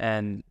 Yeah.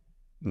 And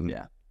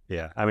yeah.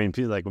 I mean,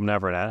 like, when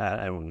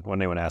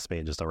anyone asks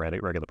me, just a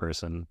regular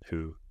person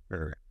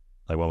or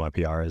like what my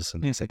PR is,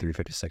 and they say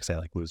 3:56, they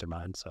like lose their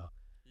mind. So,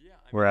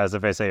 whereas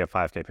if I say a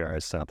 5K PR,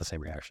 it's not the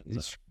same reaction.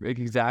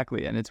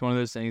 Exactly. And it's one of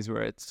those things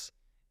where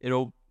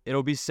it'll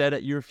be said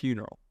at your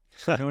funeral.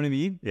 You know what I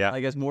mean? Yeah.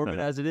 Like, as morbid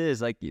as it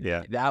is, like,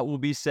 that will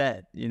be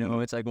said.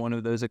 It's like one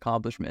of those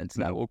accomplishments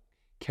that will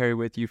carry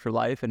with you for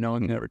life, and no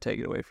one can ever take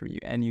it away from you.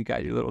 And you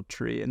got your little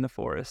tree in the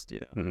forest.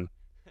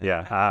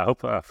 Yeah.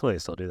 Hopefully, I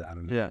still do that.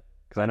 Yeah.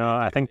 Because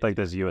I think like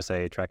this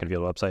USA track and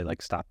field website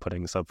like stopped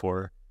putting sub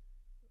 4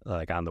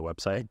 like on the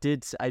website.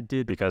 I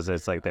did because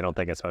it's like they don't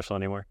think it's special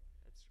anymore.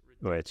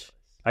 Which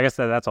I guess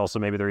that's also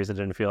maybe the reason it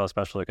didn't feel as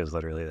special, because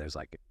literally there's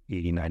like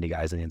 80, 90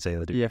 guys in the NCAA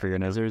that do for your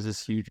nose. There's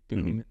this huge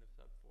boom.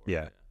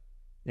 Yeah.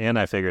 And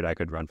I figured I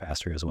could run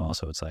faster as well.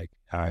 So it's like,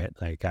 all right,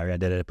 like I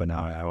did it, but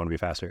now I want to be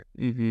faster.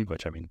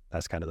 Which, I mean,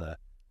 that's kind of the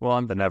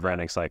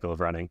never-ending cycle of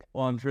running.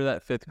 Well, I'm sure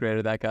that 5th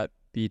grader that got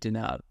beaten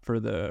out for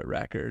the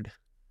record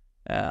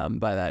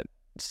by that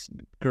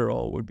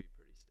girl would be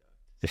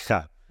pretty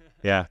stoked.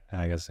 Yeah.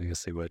 I guess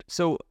they would.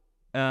 So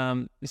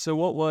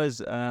what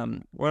was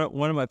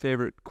one of my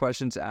favorite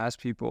questions to ask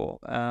people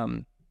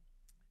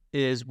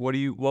is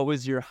what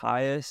was your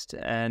highest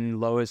and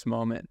lowest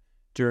moment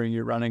during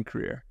your running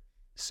career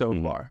so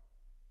far?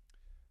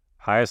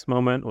 Highest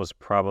moment was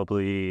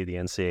probably the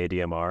NCAA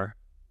DMR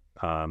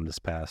this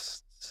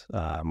past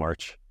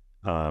March,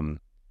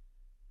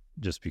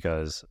 just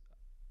because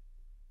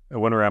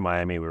when we were at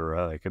Miami, we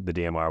were like, the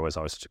DMR was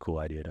always such a cool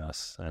idea to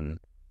us, and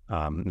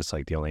it's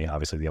like the only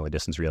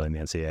distance relay in the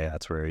NCAA.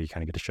 That's where you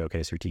kind of get to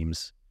showcase your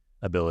team's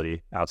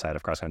ability outside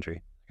of cross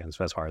country, as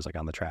far as like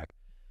on the track.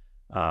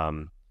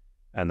 And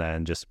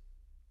then just,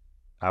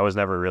 I was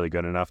never really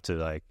good enough to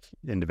like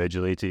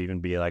individually to even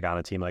be like on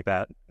a team like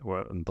that,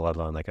 let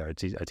alone like a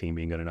team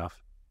being good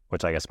enough,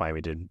 which I guess Miami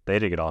did. They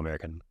did get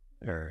All-American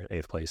or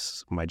 8th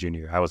place my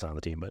junior year. I wasn't on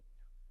the team, but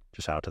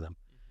just shout out to them.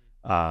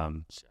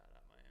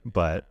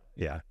 But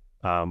when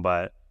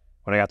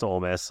I got to Ole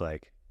Miss,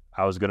 like,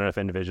 I was good enough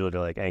individually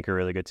to like anchor a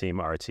really good team.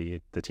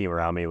 The team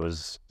around me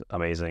was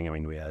amazing. I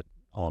mean, we had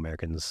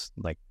All-Americans,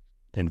 like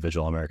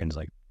individual All-Americans,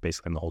 like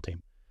basically in the whole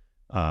team,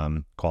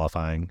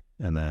 qualifying.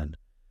 And then,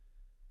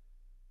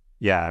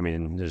 I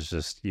mean, there's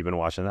just, I've been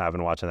watching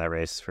that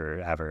race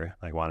forever,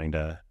 like wanting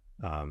to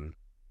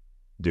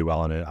do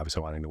well in it,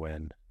 obviously wanting to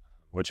win,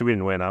 which we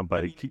didn't win on,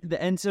 but the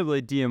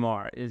NCAA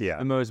DMR is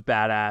the most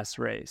badass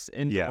race.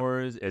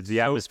 Indoors, it's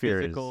the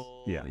atmosphere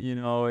physical,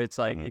 is, it's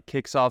like it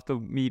kicks off the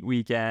meet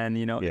weekend,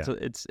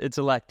 it's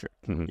electric,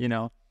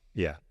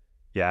 Yeah.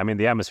 I mean,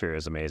 the atmosphere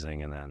is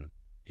amazing. And then,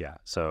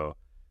 so,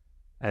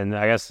 and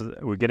I guess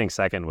we're getting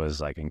second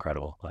was like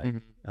incredible. Like,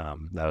 that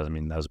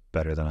was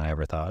better than I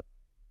ever thought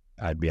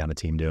I'd be on a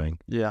team doing.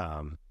 Yeah.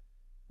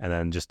 And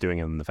then just doing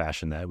it in the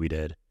fashion that we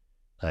did,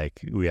 like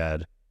we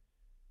had,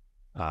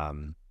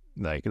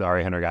 like the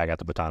R800 guy got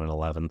the baton in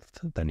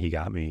 11th, then he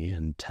got me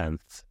in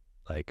 10th,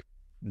 like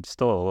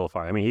still a little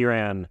far. I mean, he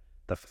ran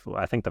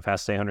I think the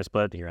fastest 800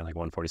 split. He ran like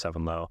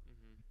 147 low.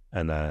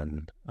 And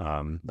then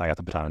I got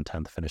the baton in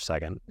 10th, finished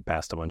second,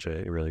 passed a bunch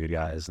of really good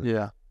guys.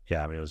 Yeah.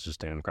 Yeah, I mean, it was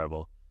just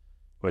incredible.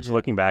 Which,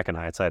 looking back in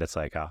hindsight, it's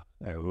like, I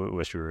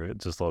wish we were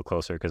just a little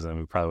closer, because then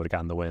we probably would have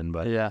gotten the win.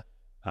 But yeah,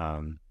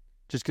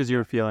 just because you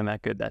were feeling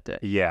that good that day.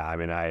 Yeah, I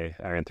mean, I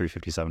ran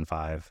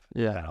 357.5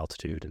 at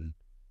altitude, and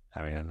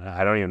I mean,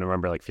 I don't even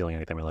remember like feeling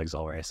anything in my legs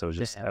all race. So it was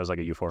just, I was like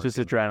a euphoric. Just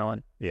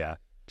adrenaline. Yeah.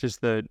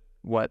 Just the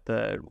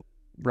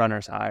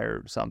runner's high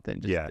or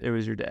something. It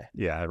was your day.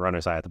 Yeah,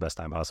 runner's high at the best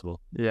time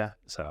possible. Yeah.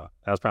 So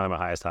that was probably my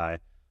highest high.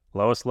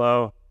 Lowest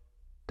low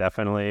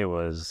definitely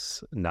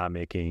was not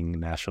making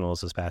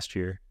nationals this past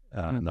year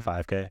in the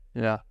 5K.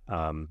 Yeah.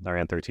 I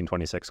ran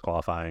 13:26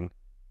 qualifying,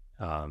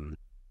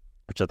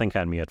 which I think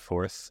had me at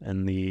 4th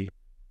in the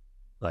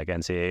like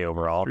NCAA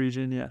overall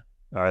region. Yeah.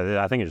 Or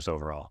I think it's just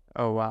overall.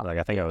 Oh wow. Like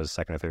I think I was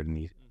second or third in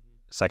the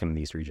second in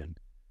the East region.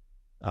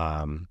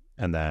 And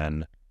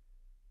then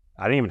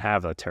I didn't even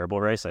have a terrible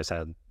race. I just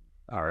had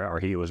our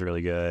heat was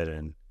really good,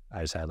 and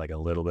I just had like a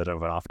little bit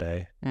of an off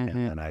day, and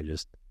then I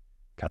just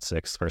got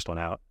 6th, first one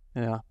out.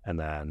 Yeah. And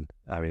then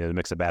I mean, it was a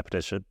mix of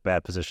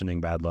bad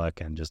positioning, bad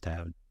luck, and just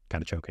kind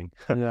of choking.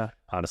 Yeah.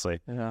 Honestly.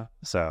 Yeah.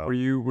 So were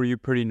you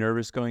pretty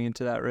nervous going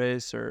into that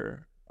race,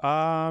 or?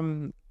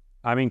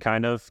 I mean,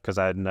 kind of, because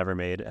I had never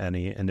made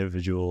any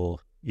individual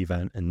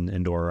event in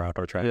indoor or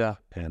outdoor track. Yeah.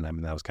 And I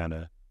mean, that was kind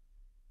of,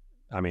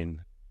 I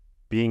mean,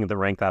 being the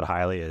rank that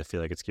highly, I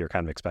feel like you're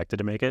kind of expected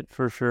to make it.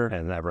 For sure.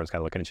 And everyone's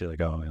kind of looking at you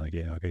like, oh, like,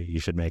 yeah, okay, you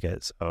should make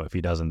it. So if he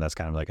doesn't, that's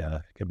kind of like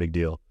a big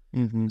deal.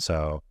 Mm-hmm.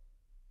 So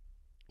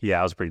yeah,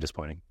 it was pretty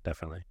disappointing,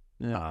 definitely.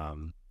 Yeah.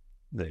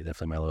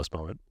 Definitely my lowest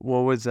moment.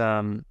 What was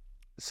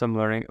some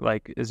learning,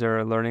 like, is there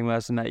a learning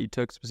lesson that you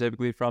took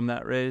specifically from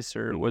that race,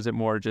 or was it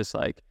more just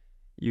like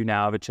you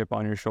now have a chip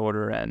on your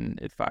shoulder and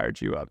it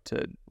fired you up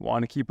to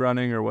want to keep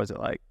running, or was it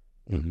like,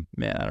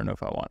 man, I don't know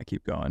if I want to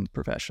keep going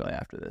professionally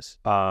after this?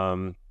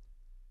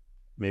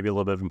 Maybe a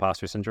little bit of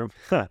imposter syndrome.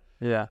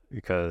 Yeah.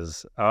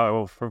 Because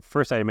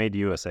first I made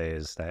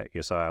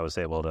USAs so I was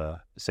able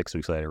to 6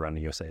 weeks later run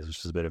the USAs, which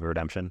is a bit of a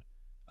redemption,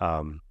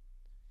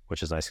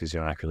 which is nice because you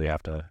don't actually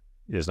have to.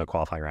 There's no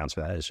qualifying rounds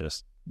for that. It's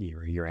just you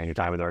ran your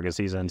time in the Oregon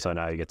season, so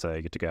now you get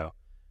to go.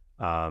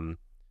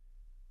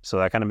 So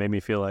that kind of made me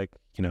feel like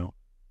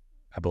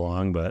I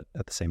belong, but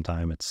at the same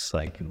time, it's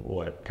like,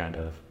 what kind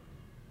of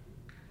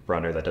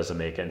runner that doesn't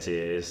make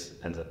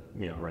NCAAs ends up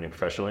running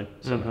professionally?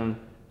 So I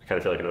kind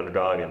of feel like an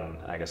underdog, and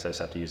I guess I just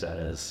have to use that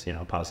as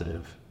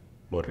positive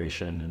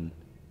motivation,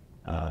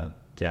 and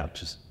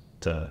just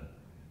to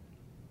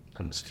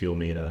fuel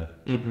me to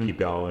keep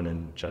going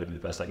and try to be the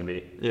best I can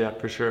be. Yeah,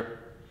 for sure.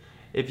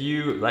 If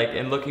you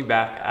in looking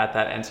back at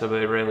that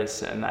NCAA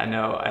race, and I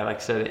know I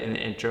said it in the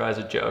intro as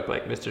a joke,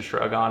 like Mr.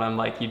 Shrug on him,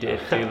 like you did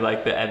do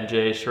like the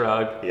MJ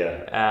shrug.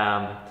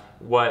 Yeah.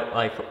 What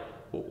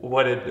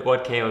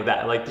came of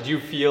that? Like, did you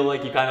feel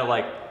like you kind of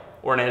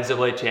were an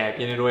NCAA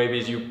champion in a way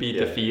because you beat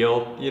the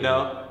field,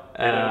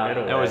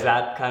 and was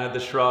that kind of the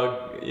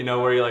shrug,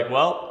 where you're like,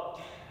 well,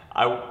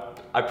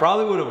 I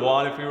probably would have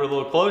won if we were a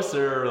little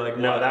closer, or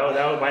no,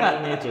 that by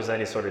no means was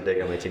any sort of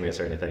dig on my teammates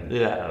or anything.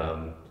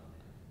 Yeah.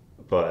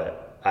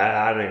 But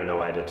I don't even know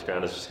why I did, to be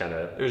honest. Just kind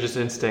of, it was just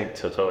instinct.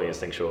 Totally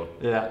instinctual.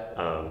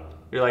 Yeah.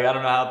 You're like, I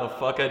don't know how the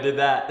fuck I did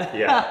that.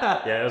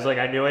 Yeah. It was like,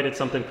 I knew I did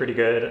something pretty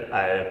good,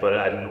 but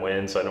I didn't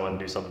win, so I don't want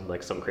to do something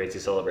like some crazy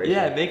celebration.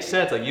 Yeah, it makes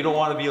sense. Like, you don't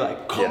want to be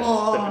like, come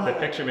on. The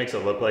picture makes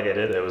it look like I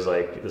did. It was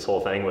like this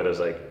whole thing, but it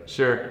was like,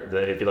 sure.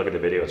 If you look at the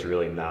video, it's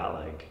really not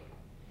like,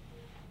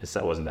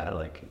 that wasn't that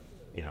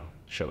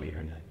showy or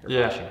anything. Or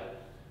flashy.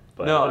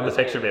 But no, the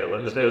picture made it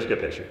look. It was a good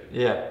picture.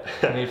 Yeah,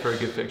 made for a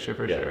good picture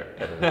for sure.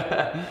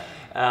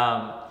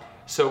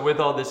 So with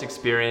all this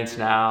experience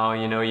now,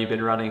 you've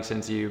been running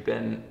since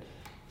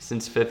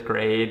 5th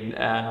grade.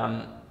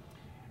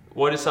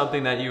 What is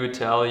something that you would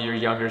tell your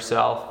younger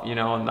self, and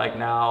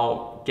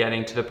now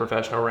getting to the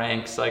professional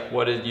ranks?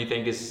 What do you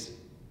think is,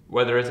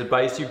 whether it's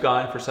advice you've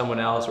gotten for someone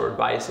else or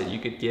advice that you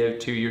could give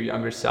to your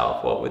younger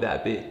self, what would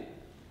that be?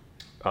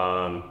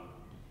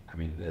 I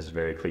mean, it's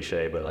very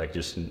cliche, but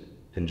just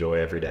enjoy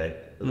every day.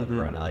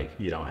 Run,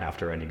 you don't have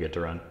to run, you get to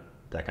run,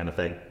 that kind of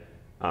thing.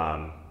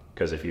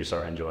 Because if you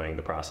start enjoying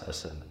the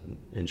process and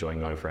enjoying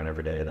going for run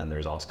every day, then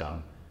there's all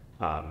scum.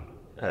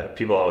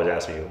 People always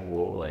ask me,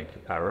 well,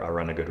 I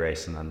run a good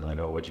race, and then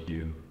oh, what'd you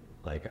do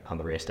on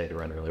the race day to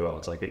run really well?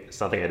 It's it's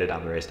nothing I did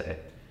on the race day.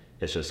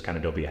 It's just kind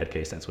of don't be a head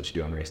case. That's what you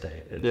do on race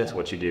day. It's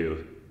what you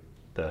do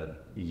the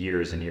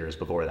years and years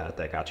before that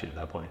got you to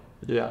that point.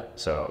 Yeah.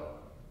 So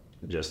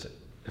just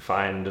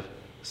find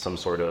some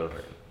sort of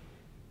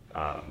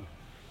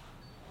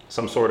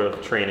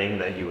training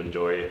that you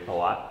enjoy a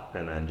lot,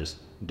 and then just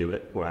do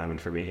it. Well, I mean,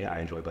 for me, I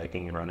enjoy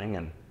biking and running,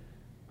 and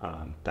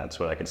that's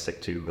what I can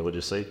stick to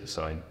religiously.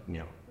 So I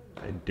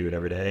do it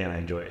every day, and I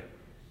enjoy it.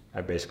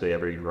 I basically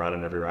every run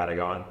and every ride I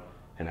go on,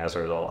 and as a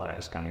result, I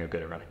just kind of get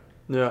good at running.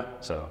 Yeah.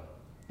 So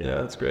yeah,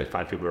 that's great.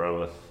 Find people to run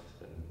with,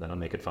 that'll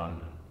make it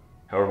fun.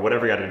 However,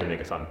 whatever you got to do to make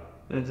it fun.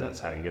 That's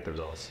how you get the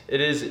results. It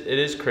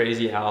is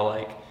crazy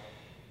how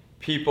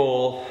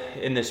people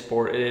in this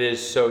sport, it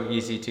is so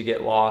easy to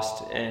get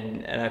lost,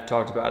 and I've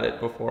talked about it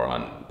before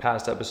on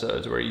past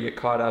episodes, where you get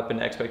caught up in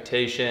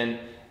expectation,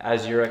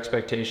 as your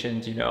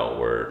expectations,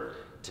 were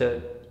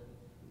to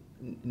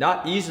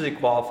not easily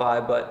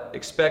qualify, but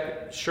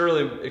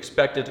surely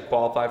expected to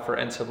qualify for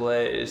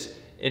NCAAs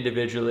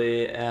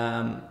individually,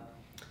 and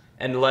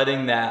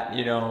letting that,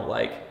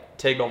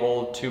 take a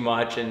hold too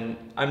much. And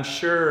I'm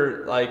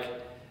sure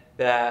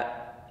that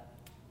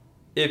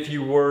if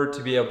you were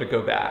to be able to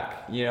go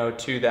back,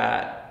 to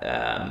that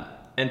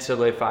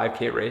NCAA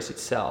 5K race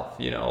itself,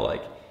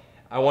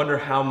 I wonder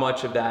how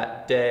much of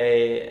that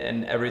day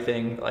and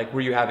everything,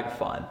 were you having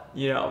fun,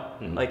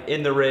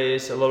 in the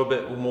race a little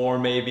bit more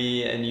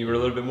maybe, and you were a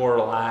little bit more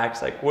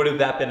relaxed, would have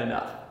that been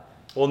enough?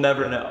 We'll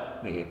never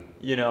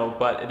know,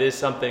 but it is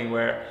something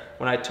where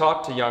when I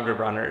talk to younger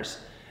runners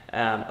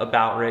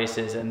about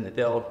races, and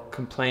they'll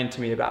complain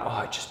to me about,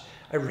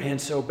 I ran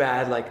so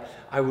bad,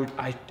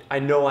 I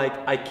know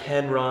I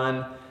can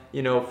run,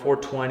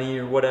 420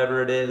 or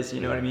whatever it is,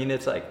 what I mean?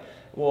 It's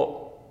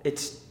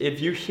it's,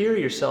 if you hear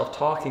yourself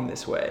talking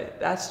this way,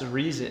 that's the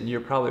reason you're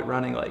probably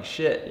running like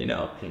shit,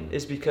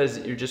 is because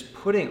you're just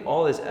putting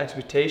all this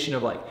expectation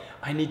of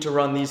I need to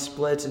run these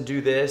splits and do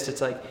this.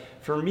 It's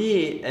for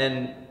me,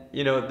 and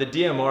the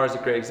DMR is a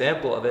great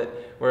example of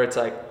it, where it's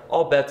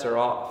all bets are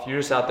off. You're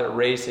just out there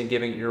racing,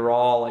 giving it your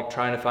all,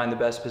 trying to find the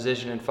best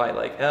position and fight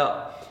like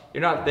hell.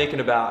 You're not thinking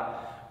about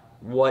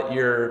what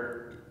your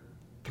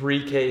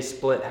 3K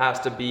split has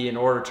to be in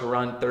order to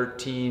run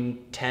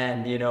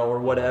 13:10, or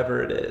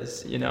whatever it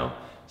is,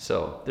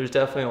 So there's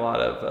definitely a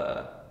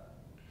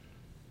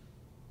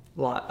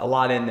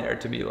lot in there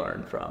to be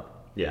learned from.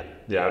 Yeah,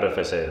 I would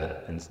definitely say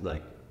that. And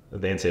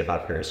the NCAA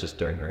 5K race, just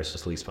during the race,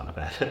 was the least fun I've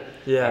had.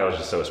 Yeah, I was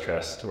just so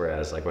stressed.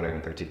 Whereas when I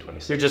ran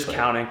 13:26, you're just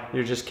counting.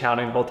 You're just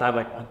counting the whole time.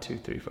 1, 2,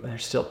 3, 4.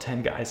 There's still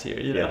 10 guys here.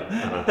 Yeah,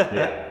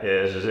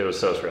 it was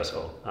so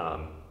stressful.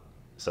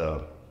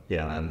 So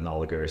yeah, and all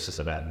the good races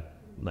I've had,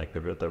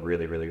 the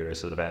really, really good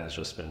races I've had, has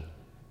just been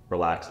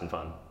relaxed and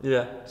fun.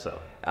 Yeah. So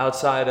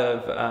outside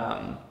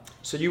of,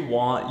 so you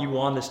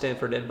won the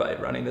Stanford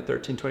Invite running the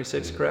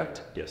 13:26,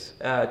 correct? Yes.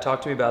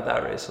 Talk to me about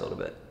that race a little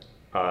bit.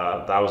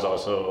 That was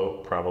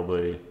also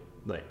probably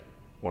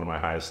one of my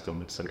highest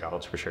moments in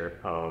college for sure.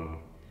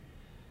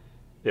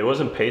 It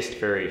wasn't paced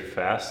very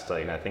fast.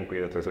 I think we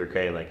had the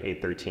 3K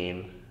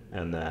 8:13,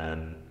 and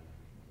then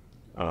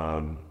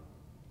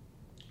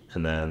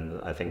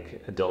I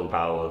think Dylan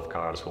Powell of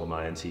Colorado School of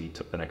Mines, he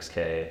took the next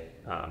K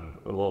a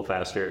little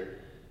faster.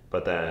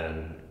 But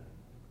then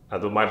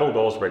my whole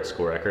goal was to break the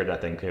school record. I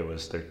think it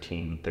was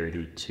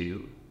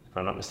 13:32, if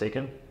I'm not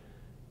mistaken.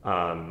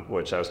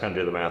 Which I was kind of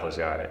doing the math. With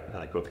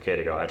the K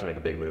to go, I had to make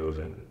a big move,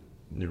 and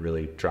it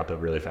really dropped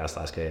up really fast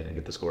last K and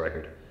get the school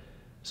record.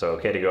 So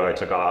K to go, I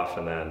took off,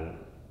 and then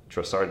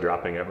started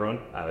dropping everyone.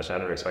 I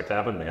didn't expect to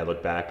happen. I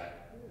looked back,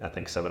 I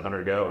think 700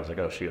 to go. I was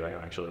oh shoot, I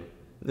actually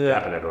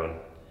happened everyone.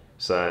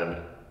 So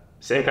then,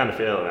 same kind of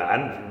feeling. I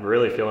didn't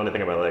really feel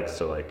anything in my legs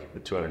till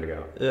 200 to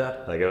go.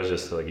 Yeah. It was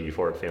just a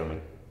euphoric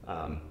feeling.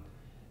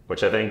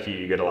 Which I think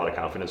you get a lot of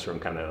confidence from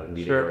kind of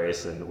leading a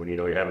race, and when you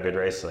have a good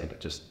race,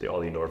 just all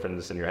the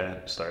endorphins in your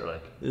head start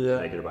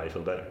making your body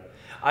feel better.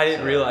 I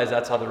didn't realize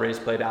that's how the race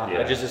played out. Yeah.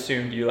 I just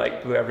assumed you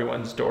blew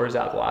everyone's doors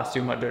out the last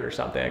 200 or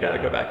something. I got to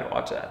go back and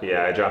watch that.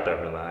 Yeah, I dropped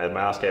everyone. My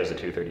last K was a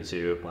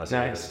 2:32. Last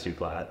K was 2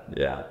 flat.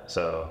 Yeah.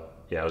 So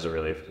yeah, it was a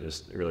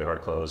really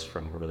hard close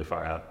from really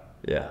far out.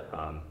 Yeah.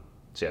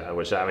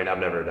 Which I've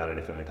never done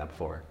anything like that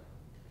before,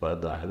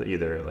 but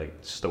either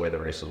just the way the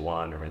race was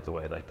won, or the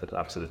way the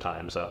opposite of the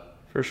time. So.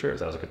 For sure.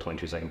 So that was a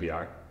 22-second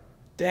PR.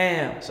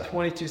 Damn,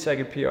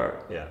 22-second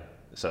PR. Yeah.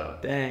 So.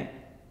 Dang.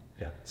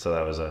 Yeah. So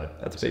that was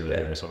that's a big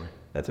day. Race for me.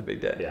 That's a big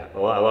day. Yeah.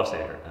 Well, I love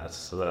Stanford.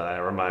 That's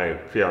my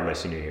PR my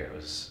senior year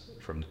was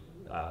from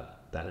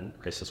that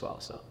race as well.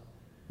 So.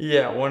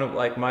 Yeah, one of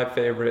my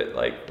favorite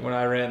when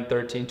I ran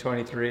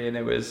 13:23, and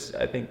it was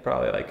I think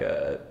probably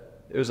a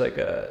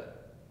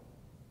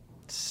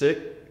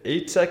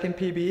 8-second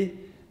PB.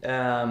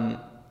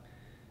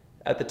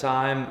 At the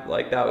time,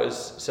 that was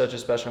such a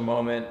special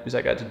moment because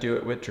I got to do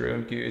it with Drew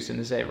and Goose in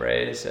the same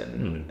race,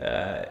 and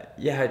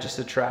just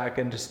the track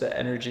and just the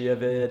energy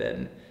of it.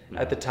 And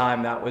at the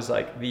time, that was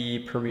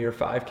the premier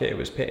 5K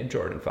was Peyton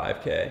Jordan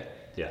 5K.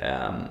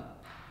 Yeah.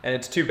 And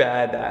it's too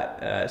bad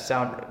that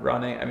sound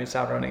running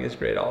is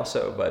great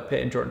also, but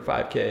Peyton Jordan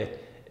 5K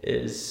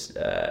is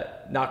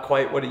not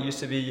quite what it used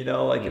to be. It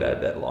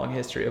had that long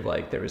history of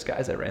there was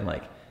guys that ran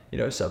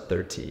sub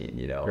 13,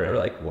 right.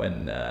 Or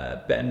when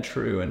Ben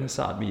True and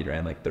Hassan Mead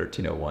ran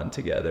 13:01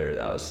 together.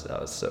 That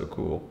was so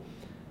cool.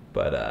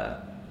 But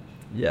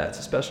it's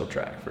a special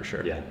track for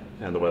sure. Yeah,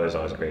 and the weather's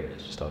always great.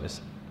 It's just always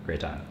a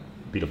great time.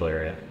 Beautiful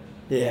area.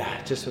 Yeah,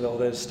 just with all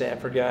those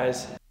Stanford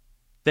guys.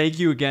 Thank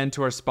you again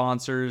to our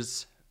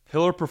sponsors.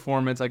 Pillar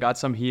Performance, I got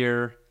some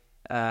here.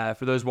 For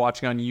those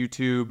watching on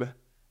YouTube,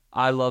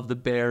 I love the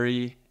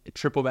Berry,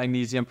 triple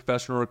magnesium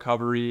professional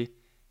recovery.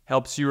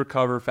 Helps you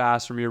recover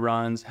fast from your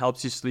runs,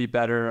 helps you sleep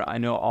better. I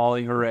know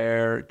Ollie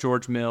Herrera,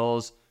 George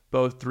Mills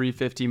both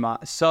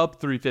sub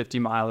 350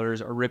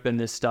 milers are ripping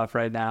this stuff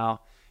right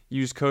now.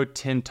 Use code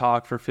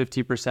TINTALK for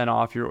 50%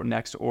 off your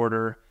next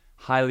order.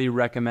 Highly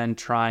recommend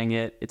trying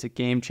it. It's a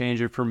game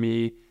changer for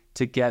me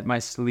to get my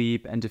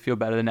sleep and to feel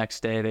better the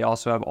next day. They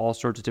also have all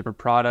sorts of different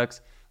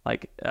products,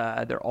 like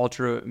their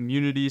ultra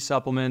immunity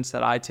supplements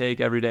that I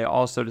take every day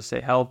also to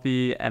stay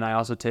healthy. And I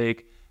also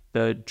take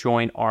the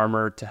joint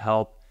armor to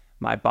help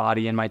my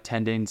body and my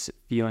tendons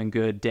feeling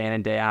good day in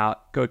and day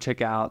out. Go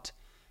check out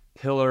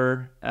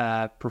Pillar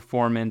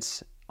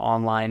Performance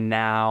online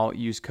now.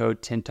 Use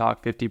code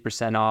TINTALK,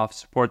 50% off.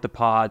 Support the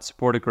pod.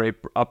 Support a great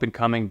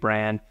up-and-coming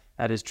brand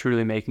that is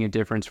truly making a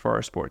difference for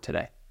our sport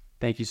today.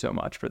 Thank you so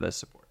much for this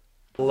support.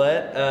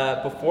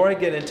 Before I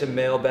get into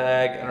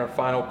mailbag and our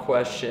final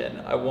question,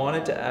 I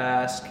wanted to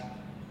ask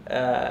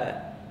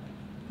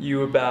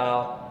you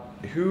about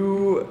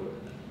who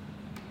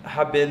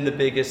have been the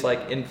biggest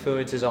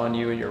influences on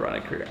you in your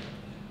running career.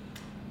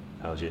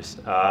 Oh, jeez.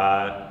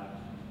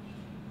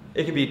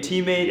 It could be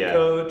teammate,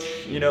 coach,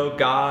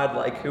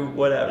 God, who,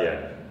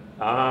 whatever.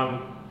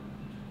 Yeah.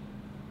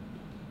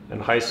 In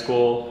high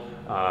school,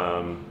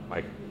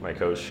 my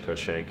coach, Coach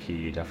Shank,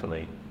 he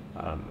definitely,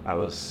 I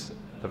was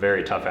a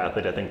very tough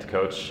athlete, I think, to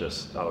coach,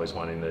 just always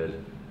wanting to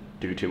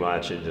do too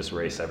much and just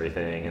race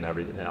everything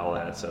and all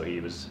that. So he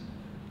was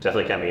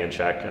definitely kept me in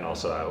check. And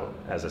also,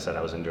 as I said,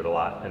 I was injured a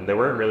lot. And there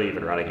weren't really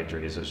even running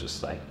injuries. It was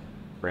just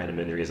random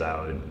injuries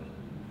I would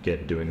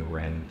get doing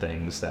random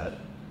things that,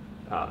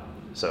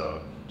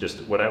 so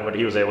just what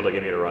he was able to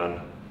get me to run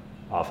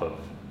off of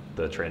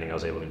the training I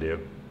was able to do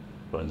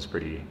was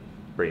pretty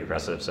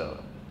impressive.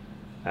 So,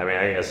 I mean,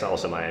 I guess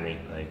also Miami,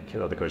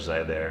 the coaches I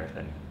had there,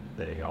 and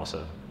they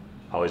also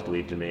always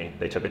believed in me.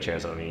 They took a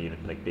chance on me,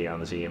 being on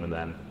the team, and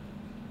then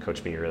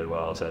coached me really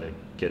well to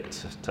get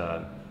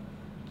to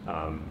the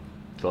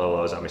level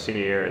I was at my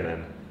senior year. And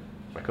then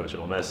my coach at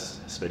Ole Miss,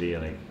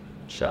 Smitty,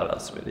 shout out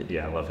Smitty.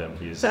 Yeah, I love him.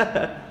 He's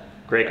a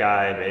great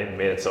guy.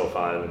 Made it so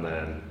fun. And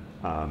then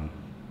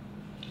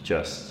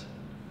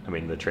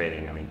the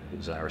training.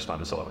 I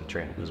responded so well with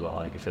training as well.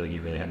 I feel like he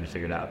really had me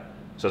figured out.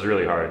 So it was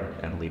really hard,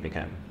 and leaving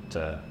him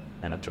to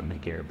end up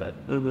joining here. But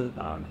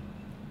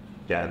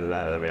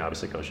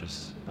obviously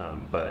coaches.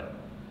 But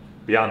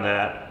beyond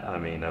that,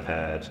 I've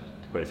had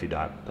quite a few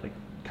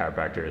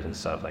chiropractors and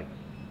stuff that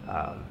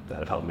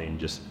have helped me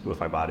just with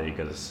my body,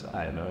 because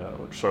I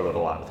struggled a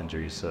lot with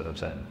injuries that I've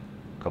said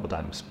a couple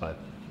times. But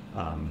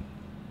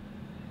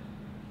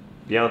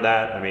beyond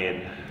that,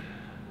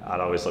 I'd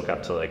always look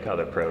up to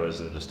other pros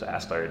and just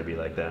aspire to be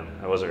like them.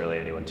 I wasn't really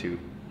anyone too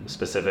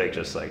specific,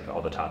 just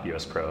all the top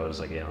U.S.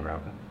 pros,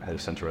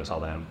 Centros, all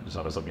them. Just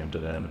always looking up to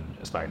them and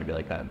aspiring to be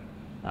like them.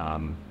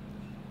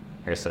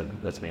 Like I said,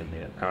 that's mainly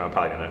it. I'm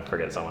probably gonna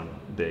forget someone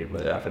big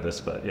after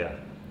this, but yeah,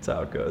 that's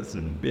how it goes.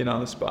 And being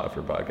on the spot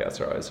for podcasts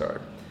are always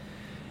hard.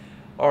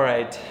 All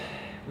right,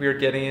 we are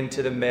getting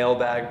into the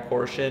mailbag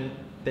portion.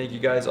 Thank you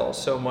guys all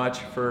so much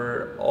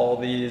for all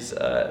these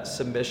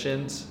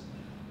submissions.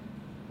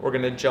 We're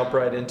going to jump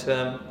right into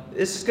them.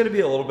 This is going to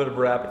be a little bit of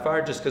a rapid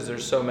fire just because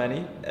there's so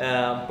many.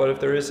 But if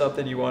there is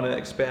something you want to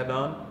expand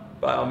on,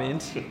 by all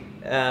means.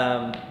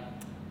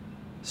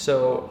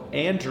 So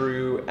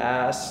Andrew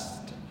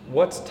asked,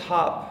 what's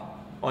top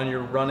on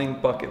your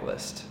running bucket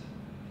list?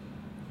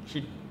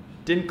 He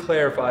didn't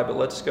clarify, but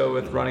let's go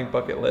with running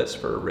bucket list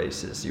for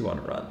races you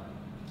want to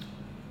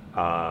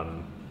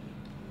run.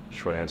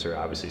 Short answer,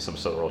 obviously some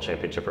sort of world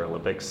championship or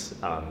Olympics.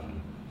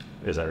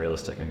 Is that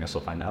realistic? I guess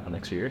we'll find out in the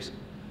next few years.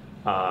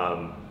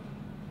 But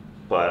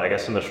I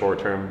guess in the short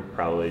term,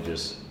 probably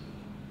just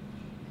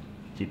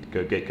get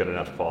good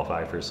enough to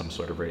qualify for some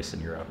sort of race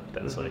in Europe.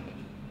 That's they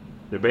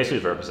basically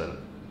represent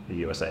the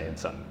USA in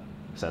some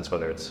sense,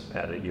 whether it's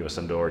at a US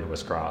Indoor,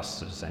 US Cross,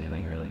 just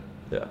anything really.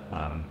 Yeah.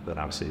 Then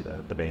obviously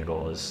the main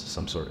goal is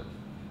some sort of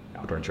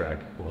outdoor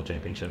track world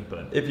championship.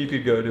 But if you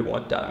could go to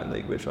one Diamond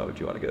League, which one would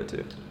you want to go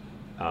to?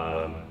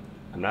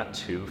 I'm not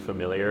too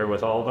familiar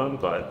with all of them,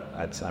 but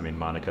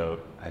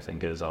Monaco, I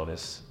think, is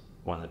always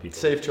one of the people.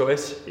 Safe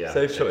choice. Yeah.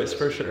 Safe choice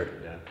for sure.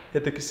 Yeah.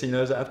 Hit the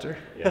casinos after.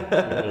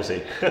 Yeah, we'll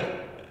see.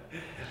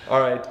 All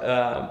right.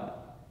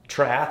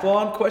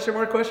 Triathlon? Question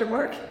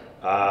mark?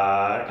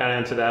 I kind of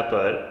into that,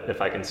 but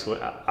if I can swim,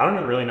 I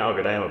don't really know how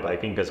good I am at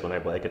biking, because when I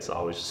bike, it's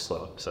always just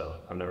slow. So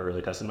I've never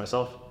really tested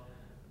myself.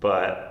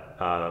 But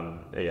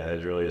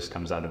it really just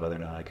comes down to whether or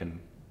not I can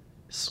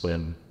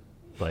swim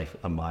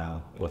a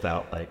mile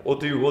without We'll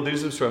do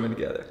some swimming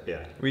together.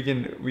 Yeah. We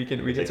can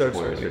start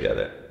swimming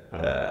together.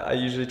 I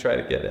usually try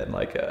to get in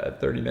a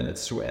 30-minute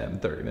swim,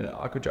 30-minute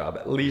aqua job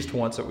at least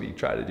once a week.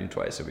 Try to do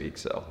twice a week.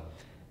 So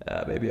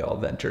maybe I'll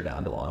venture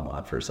down to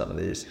Longmont for some of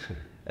these.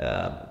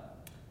 That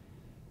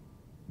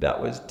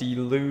was D.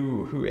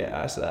 Lou who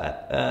asked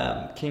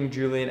that. King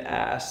Julian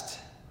asked,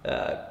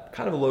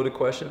 kind of a loaded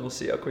question. We'll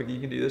see how quick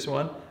you can do this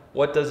one.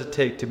 What does it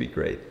take to be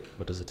great?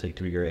 What does it take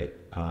to be great?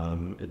 A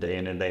day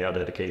in and day out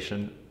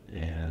dedication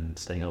and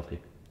staying healthy.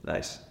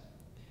 Nice.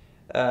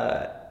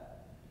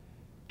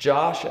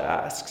 Josh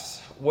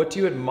asks, what do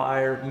you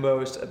admire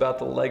most about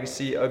the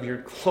legacy of your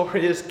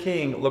glorious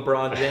king,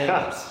 LeBron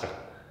James?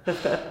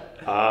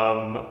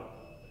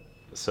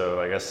 So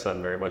I guess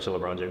I'm very much a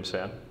LeBron James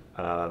fan.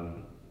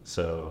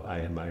 So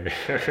I admire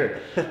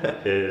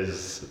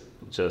his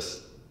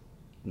just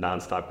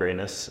nonstop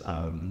greatness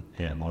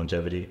and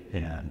longevity.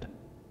 And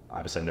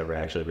obviously I've never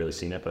actually really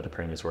seen it, but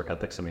apparently his work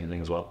ethic's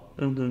amazing as well.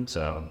 Mm-hmm.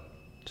 So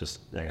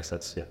just, I guess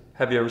that's, yeah.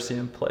 Have you ever seen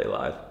him play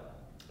live?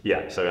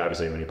 Yeah, so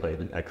obviously when he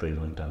played at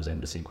Cleveland, I was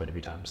able to see him quite a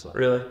few times. So.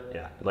 Really?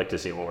 Yeah, I'd like to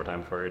see him one more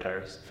time before he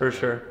retires. For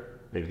sure.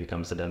 Maybe if he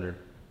comes to Denver.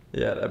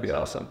 Yeah, that'd be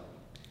awesome.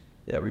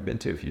 Yeah, we've been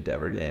to a few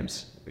Denver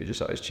games. We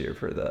just always cheer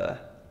for the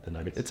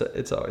Nuggets.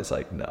 It's always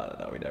like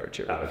no, we never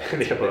cheer for the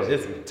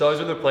the it's always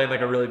when they're playing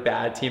like a really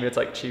bad team. It's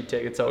like cheap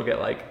tickets. So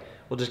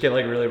we'll just get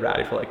like really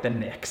rowdy for like the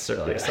Knicks or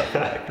like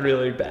something like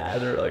really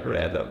bad or like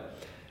random,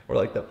 or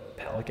like the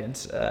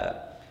Pelicans.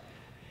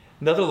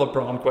 Another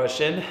LeBron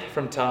question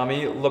from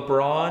Tommy: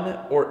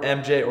 LeBron or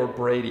MJ or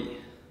Brady?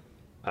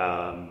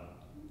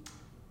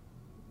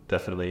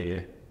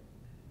 Definitely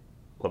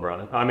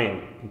LeBron. I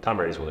mean, Tom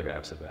Brady's one of the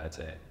guys, I'd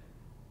say.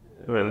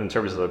 In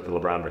terms of the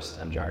LeBron versus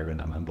MJ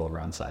argument, I'm on the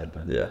LeBron side,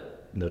 but yeah,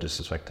 no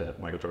disrespect to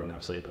Michael Jordan,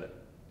 obviously, but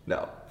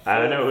no, I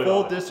don't know.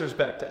 Full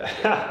disrespect to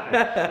him.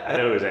 I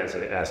know who's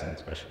asking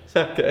these questions.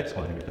 Okay.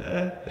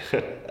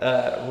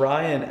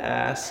 Ryan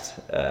asked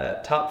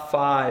top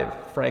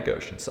 5 Frank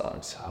Ocean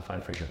songs. Top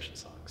 5 Frank Ocean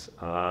songs.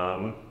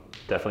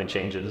 Definitely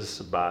changes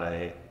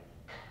by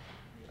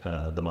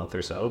the month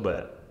or so,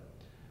 but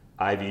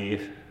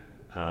Ivy,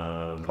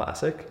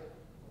 classic.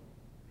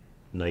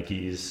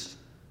 Nikes.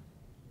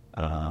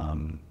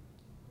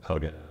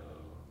 Okay.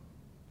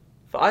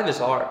 5 is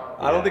hard.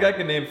 Yeah. I don't think I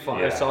can name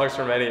 5 songs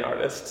from any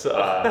artist. So.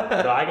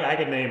 No, I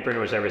can name pretty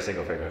much every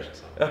single Frank Ocean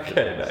song.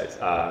 Okay, nice.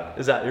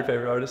 Is that your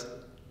favorite artist?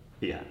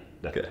 Yeah,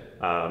 definitely.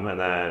 Okay. And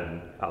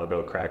then I'll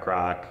go Crack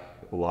Rock,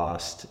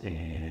 Lost,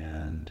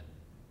 and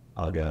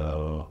I'll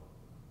go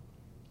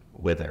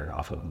Wither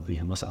off of the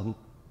Endless album.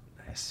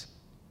 Nice.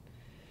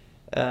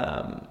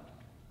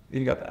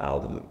 You got the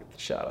album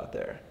shout out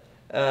there.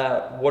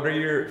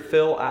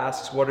 Phil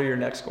asks, what are your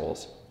next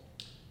goals?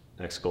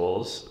 Next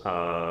goals.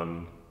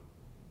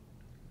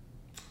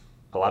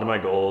 A lot of my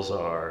goals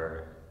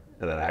are,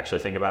 that I actually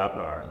think about,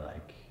 are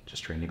like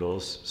just training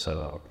goals.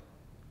 So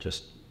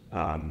just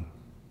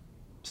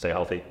stay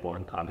healthy,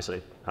 one,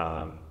 obviously.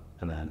 And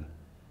then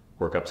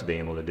work up to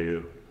being able to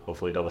do,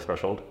 hopefully, double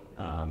threshold.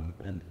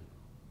 And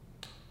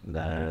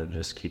then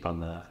just keep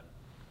on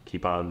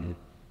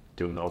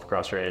doing the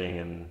overcross training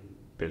and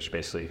just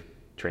basically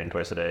training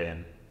twice a day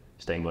and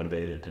staying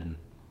motivated, and,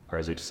 or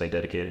as we just say,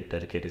 dedicated.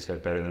 Dedicated is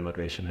better than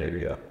motivation. There you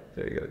go.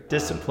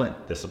 Discipline.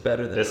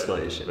 Better than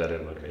motivation. Better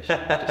than motivation.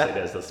 Just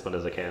stay as disciplined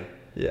as I can.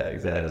 Yeah,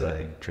 exactly. As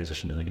I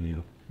transition to like a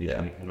new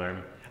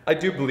environment. I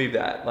do believe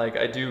that. Like,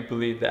 I do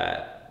believe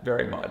that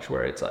very much,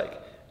 where it's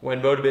like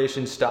when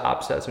motivation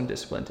stops, that's when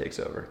discipline takes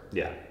over.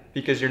 Yeah.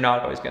 Because you're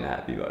not always going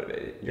to be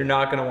motivated. You're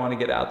not going to want to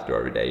get out the door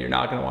every day. You're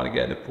not going to want to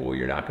get in the pool.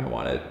 You're not going to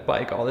want to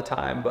bike all the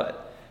time.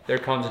 But there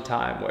comes a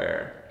time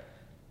where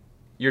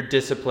your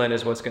discipline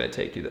is what's going to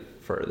take you the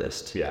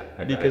furthest. Yeah,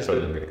 because I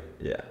totally agree.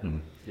 Yeah.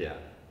 Mm, yeah.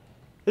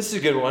 This is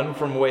a good one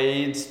from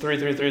Wade's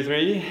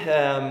 3333.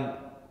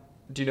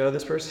 Do you know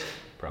this person?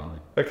 Probably.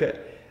 Okay.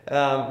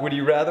 Would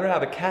you rather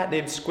have a cat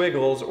named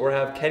Squiggles or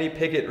have Kenny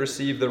Pickett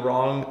receive the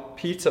wrong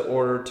pizza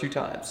order 2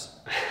 times?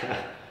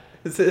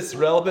 Is this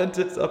relevant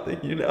to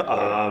something you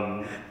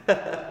know?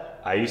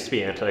 I used to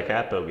be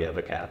anti-cat, but we have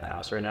a cat in the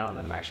house right now, and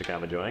I'm actually kind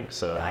of enjoying.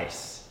 So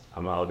nice.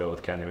 I'll go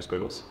with cat named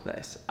Squiggles.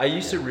 Nice. I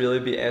used to really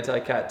be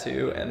anti-cat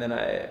too, and then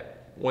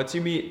once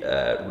you meet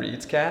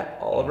Reed's cat,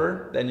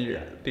 Oliver,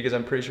 then because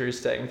I'm pretty sure he's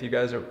staying with you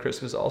guys over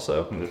Christmas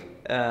also,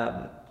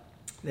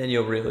 then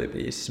you'll really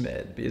be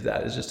smitten, because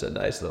that is just a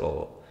nice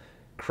little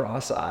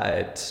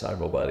cross-eyed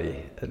snuggle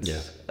buddy.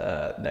 It's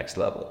next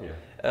level.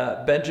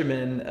 Yeah.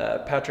 Benjamin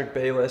Patrick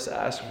Bayless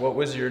asked, what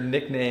was your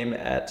nickname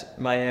at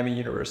Miami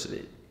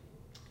University?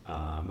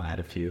 I had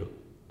a few.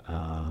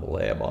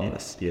 Lay 'em on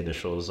us. The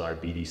initials are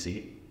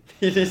BDC.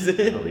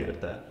 BDC? I'll leave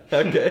it at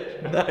that. Okay,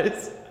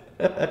 nice.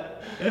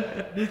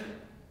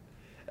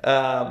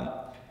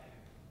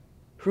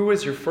 Who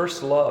was your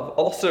first love?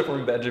 Also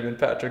from Benjamin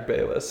Patrick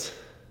Bayless.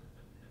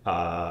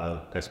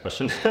 Next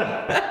question.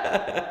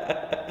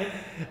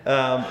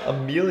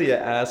 Amelia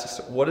asks,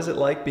 what is it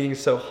like being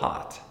so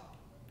hot?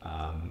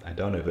 I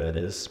don't know who that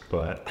is,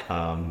 but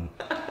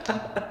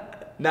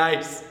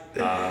nice.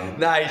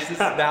 Nice. This is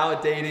now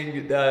a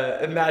dating,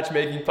 a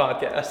matchmaking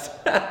podcast.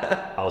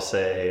 I'll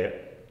say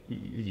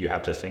you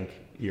have to think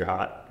you're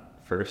hot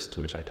first,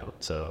 which I don't.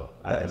 So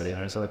I don't have any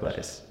other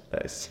questions.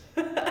 Nice.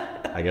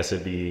 I guess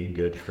it'd be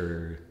good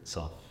for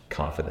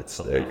confidence.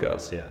 There you go.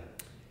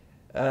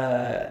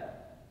 Yeah.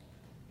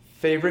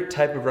 Favorite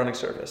type of running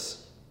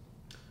surface?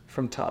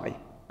 From Tommy.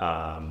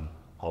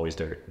 Always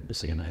dirt.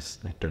 Just like a nice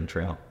dirt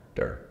trail.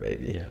 Dirt,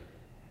 baby. Yeah.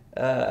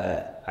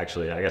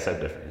 Actually, I guess I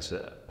have different. It's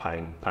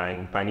pine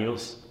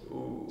needles.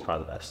 Ooh. It's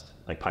probably the best.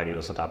 Like pine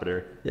needles on top of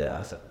dirt. Yeah.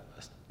 That's the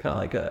best. Kind of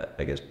like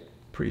I guess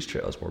Priest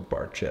Trail is more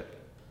bark chip.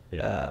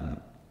 Yeah.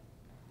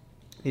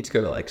 Need to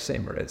go to like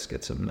St. Moritz,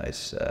 get some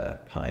nice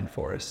pine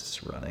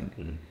forests running.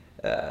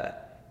 Mm-hmm.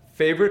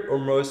 Favorite or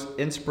most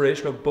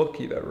inspirational book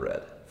you've ever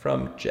read?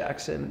 From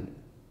Jackson.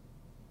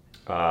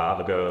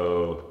 I'll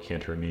go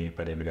Can't Hurt Me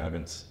by David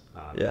Goggins.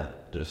 Yeah.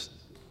 Just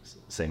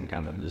same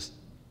kind of just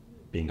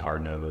being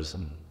hard-nosed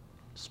and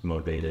just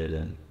motivated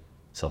and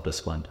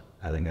self-disciplined.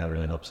 I think that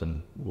really helps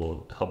and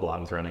will help a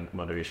lot with running,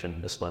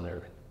 motivation, discipline,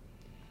 everything.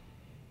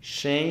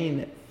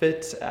 Shane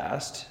Fitz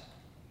asked,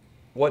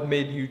 what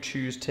made you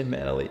choose Tin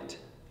Man Elite?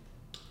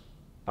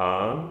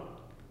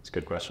 It's a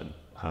good question.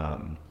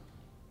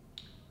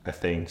 I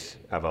think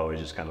I've always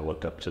just kind of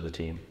looked up to the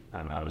team.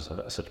 I was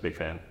such a big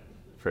fan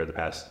for the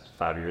past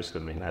 5 years. I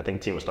mean, I think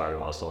the team was started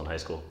while I was still in high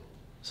school.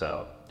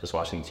 So just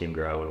watching the team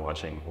grow and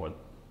watching what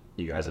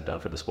you guys have done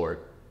for the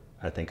sport,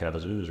 I think it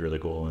was really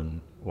cool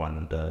and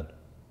wanted to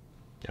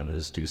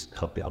just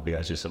help you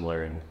guys do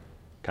similar and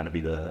kind of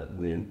be the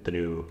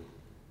new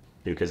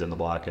kids in the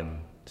block and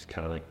just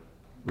kind of like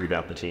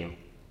revamp the team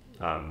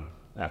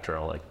after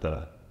all like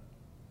the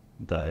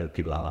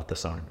people that left the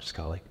summer, just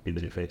kind of like be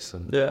the new face.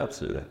 And yeah,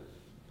 absolutely.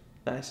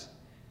 Nice.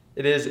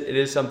 It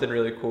is something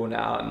really cool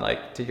now, and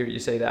like to hear you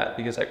say that,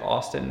 because like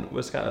Austin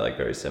was kind of like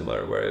very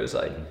similar, where it was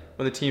like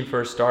when the team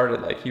first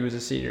started, like he was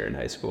a senior in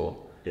high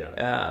school,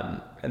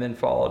 and then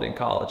followed in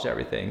college and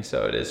everything.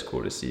 So it is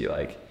cool to see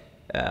like,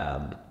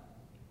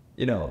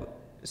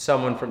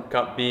 someone from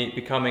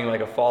becoming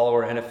like a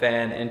follower and a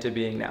fan into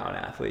being now an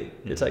athlete.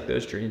 It's like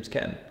those dreams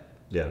can,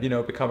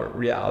 become a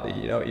reality.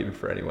 Even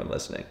for anyone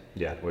listening.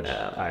 Yeah, which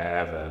I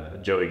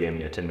have Joey gave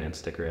me a Tin Man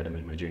sticker at him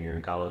in my junior year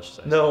in college.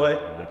 So no way.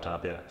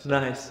 Laptop, yeah. So,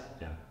 nice.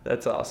 Yeah,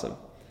 that's awesome.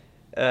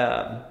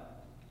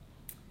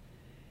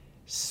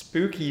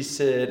 Spooky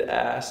Sid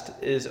asked,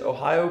 is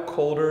Ohio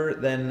colder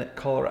than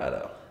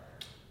Colorado?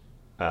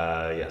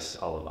 Yes,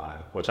 all of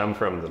Ohio, which I'm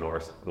from the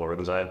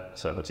northern side,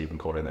 so it's even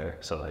colder there.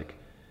 So like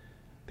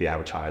the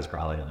average high is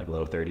probably like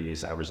low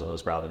 30s, average low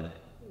is probably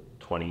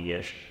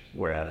 20-ish,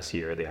 whereas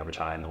here the average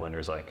high in the winter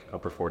is like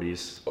upper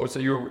 40s. Oh, so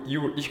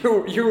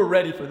you were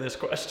ready for this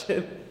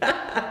question?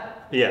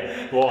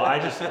 Yeah. Well, I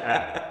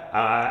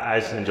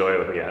just enjoy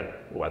looking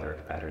at weather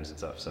patterns and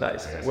stuff. So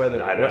nice. I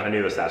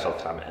knew the stats off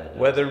the top of my head.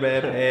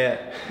 Weatherman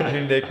Ant,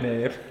 new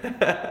nickname.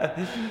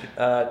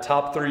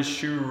 Top 3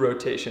 shoe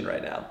rotation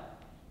right now.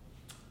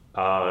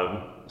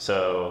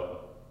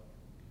 So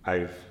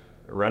I've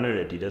run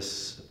at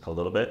Adidas a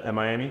little bit at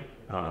Miami.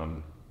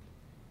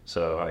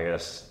 So I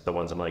guess the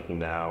ones I'm liking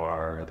now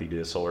are the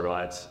Adidas Solar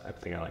Glides. I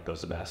think I like those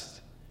the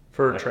best.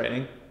 For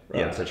training?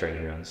 Yeah, for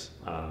training runs.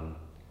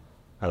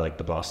 I like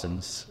the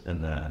Bostons,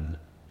 and then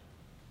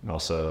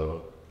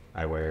also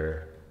I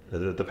wear,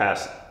 the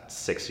past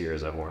 6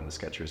 years I've worn the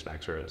Skechers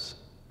Max Roads,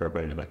 or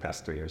maybe like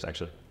past 3 years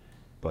actually.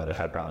 But I've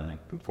had probably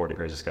like 40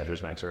 pairs of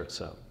Skechers Max Roads,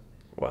 so.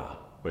 Wow.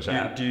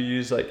 Do you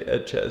use like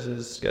Ed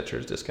Chez's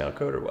Skechers discount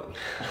code or what?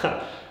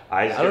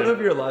 I don't know if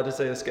you're allowed to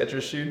say a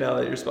Skechers shoe now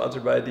that you're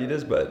sponsored by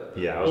Adidas, but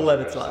yeah, we'll let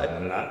it slide.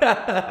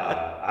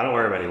 I don't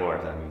wear them anymore,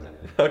 if that means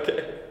anything.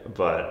 Okay.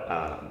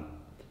 But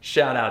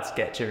shout out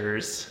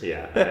Skechers.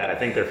 Yeah, I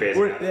think they're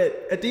phasing out.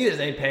 Adidas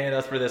ain't paying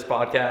us for this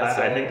podcast.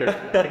 I think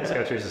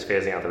Skechers is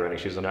phasing out the running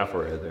shoes enough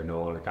where they're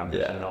no longer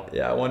competition at all.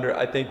 Yeah,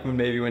 I think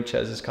maybe when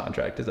Chez's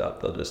contract is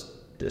up, they'll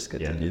just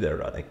discontinue their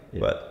running. Yeah.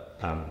 But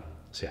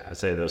so yeah, I'd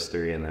say those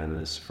 3, and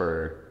then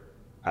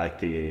I like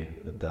the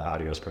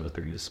Adios Pro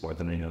 3s more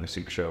than any other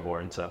super show I've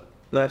worn. So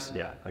nice.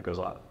 Yeah, that goes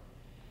a lot.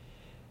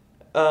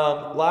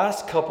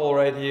 Last couple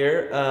right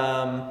here.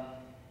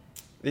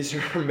 These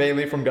are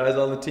mainly from guys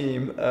on the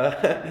team.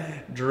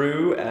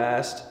 Drew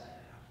asked,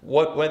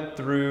 what went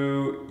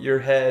through your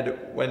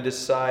head when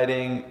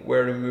deciding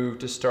where to move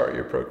to start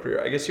your pro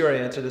career? I guess you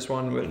already answered this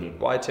one with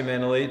why Tin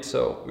Man Elite,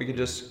 so we could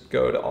just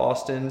go to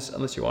Austin's,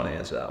 unless you want to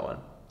answer that one.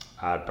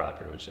 I'd probably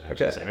pretty much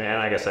actually say.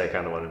 And I guess I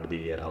kind of wanted to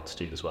be at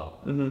altitude as well.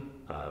 Mm-hmm.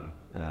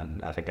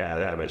 And I think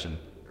I mentioned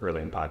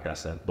early in the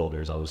podcast that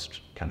Boulder's always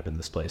kind of been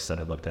this place that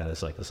I looked at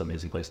as like this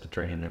amazing place to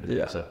train and everything.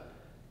 Yeah. So,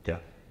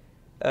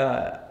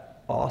 yeah.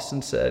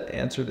 Austin said,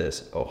 answer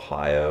this.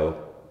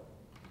 Ohio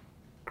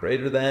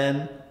greater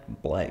than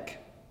blank.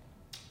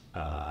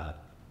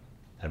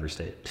 Every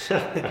state.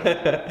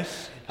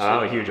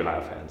 I'm a huge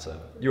Ohio fan, so.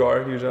 You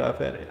are a huge Ohio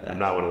fan? I'm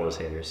not one of those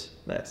haters.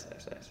 Nice.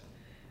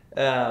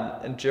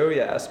 And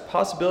Joey asked,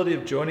 possibility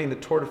of joining the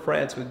Tour de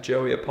France with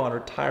Joey upon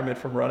retirement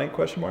from running, ?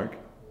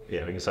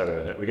 Yeah, we can start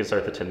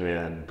the Tin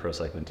Man pro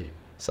cycling team.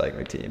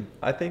 Cycling team.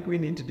 I think we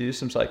need to do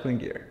some cycling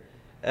gear.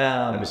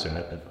 That'd be sweet.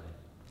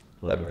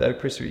 That'd be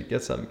pretty sweet.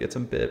 Get some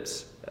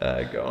bips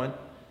going.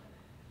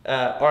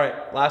 All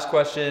right, last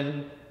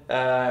question.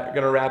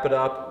 Gonna wrap it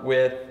up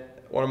with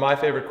one of my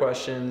favorite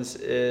questions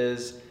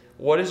is,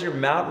 what is your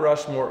Mount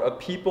Rushmore of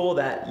people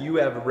that you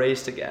have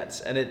raced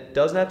against? And it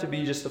doesn't have to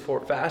be just the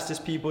 4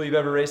 fastest people you've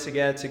ever raced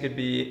against. It could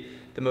be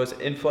the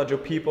most influential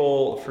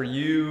people for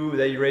you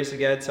that you race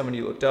against, someone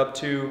you looked up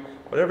to,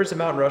 whatever's a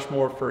Mount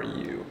Rushmore for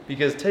you.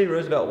 Because Teddy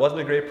Roosevelt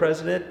wasn't a great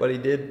president, but he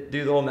did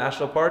do the whole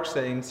national parks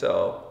thing,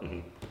 so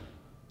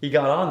he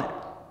got on there.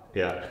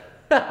 Yeah.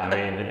 I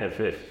mean,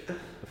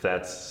 if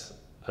that's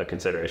a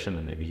consideration,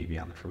 then maybe he'd be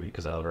on there for me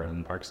because I'll run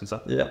in parks and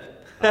stuff. Yeah.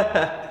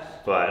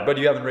 But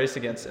you haven't raced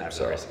against him. I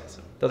haven't raced against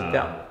him. Doesn't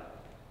count.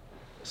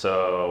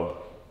 So,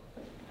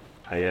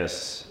 I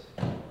guess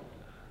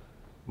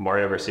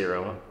Mario Garcia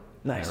Roma.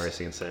 Nice. I raced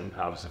against him,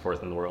 obviously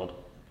 4th in the world.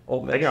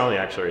 Oh, I think I only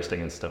actually raced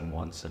against him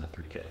once in a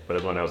 3K, but it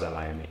was when I was at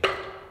Miami.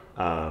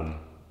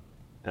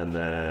 And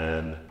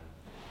then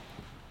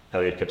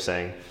Elliot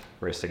Kipsang,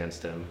 raced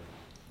against him.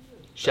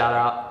 Shout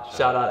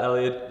out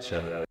Elliot.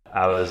 Shout out.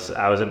 I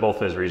was in both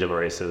of his regional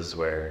races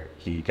where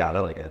he got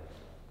like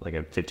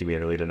a 50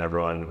 meter lead in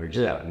everyone. We were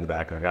just out in the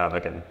back like, I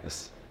can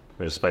just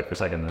fight for a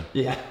second then.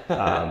 Yeah.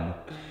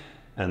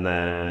 And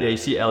then you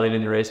see Elliot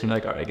in the race and you're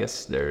like, all right, I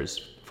guess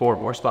there's 4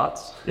 more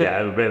spots.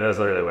 Yeah, that's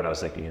literally what I was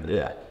thinking.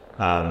 Yeah.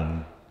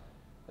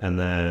 And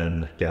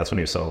then that's when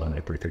he was soloing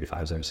like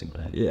 335s every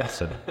single day. Yeah.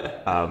 So,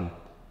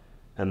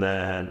 and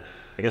then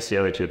I guess the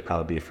other two would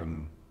probably be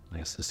from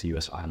this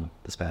U.S. final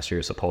this past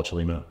year. So Paul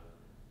Chalimo,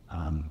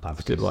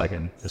 obviously the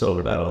second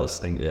silver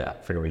medalist thing. Yeah.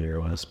 I forget what year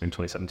it was. In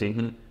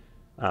 2017.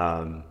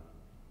 Mm-hmm.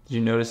 Did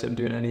you notice him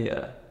doing any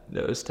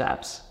nose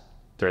taps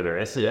during the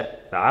race? Yeah.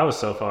 I was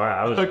so far.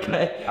 I was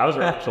okay. I was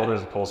rubbing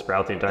shoulders with Cole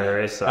Sprout the entire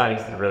race, so I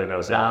didn't really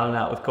notice down and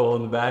out with Cole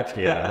in the back.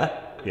 Yeah.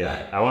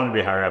 Yeah. I wanted to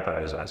be higher up, but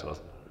I wasn't.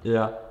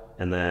 Yeah.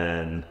 And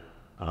then,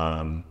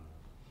 I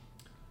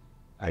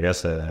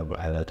guess I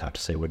had to talk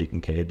to say Woody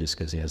Kincaid just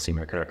because he has the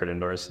American record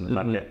indoors in the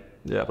 5K.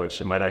 Yeah. Which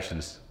it might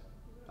actually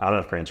I don't know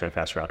if Grant's ran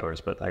faster outdoors,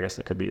 but I guess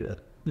it could be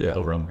the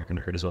overall American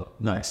record as well.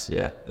 Nice.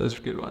 Yeah. Those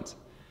are good ones.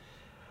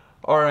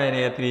 All right,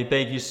 Anthony,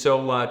 thank you so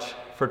much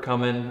for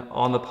coming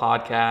on the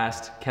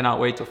podcast. Cannot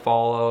wait to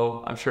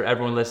follow. I'm sure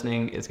everyone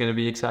listening is going to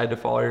be excited to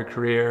follow your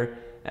career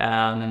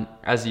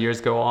as the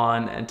years go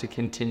on and to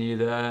continue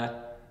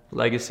the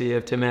legacy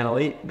of Tim Man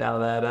Elite now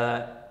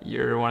that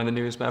you're one of the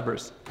newest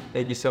members.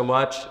 Thank you so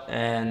much,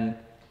 and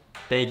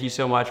thank you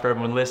so much for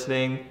everyone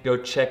listening. Go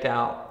check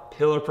out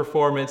Pillar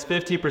Performance,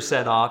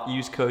 15% off.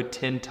 Use code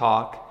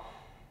TINTALK.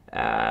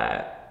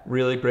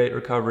 Really great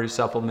recovery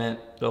supplement.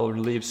 It'll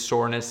relieve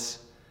soreness,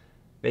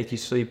 make you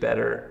sleep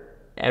better.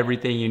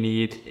 Everything you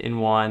need in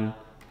one.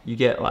 You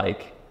get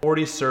like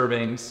 40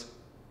 servings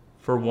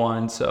for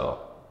one, so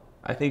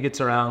I think it's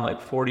around like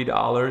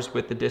 $40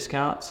 with the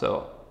discount.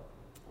 So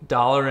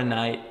 $1 a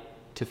night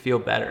to feel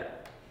better.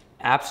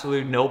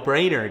 Absolute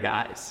no-brainer,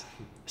 guys.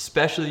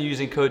 Especially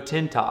using code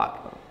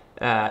TINTALK.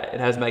 It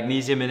has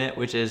magnesium in it,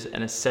 which is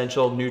an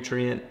essential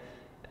nutrient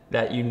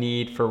that you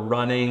need for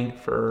running,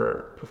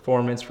 for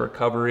performance, for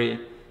recovery.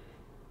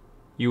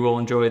 You will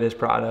enjoy this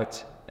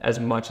product as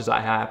much as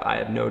I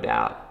have no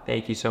doubt.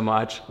 Thank you so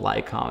much.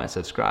 Like, comment,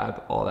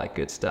 subscribe, all that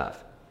good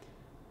stuff.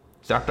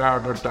 All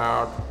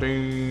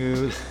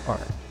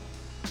right.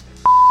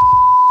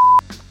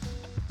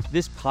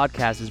 This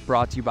podcast is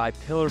brought to you by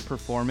Pillar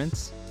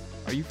Performance.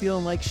 Are you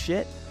feeling like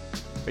shit?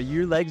 Are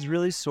your legs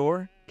really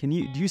sore? Do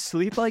you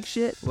sleep like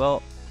shit?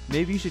 Well,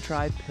 maybe you should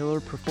try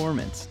Pillar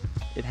Performance.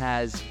 It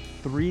has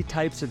 3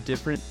 types of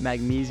different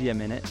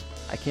magnesium in it.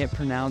 I can't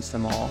pronounce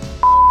them all.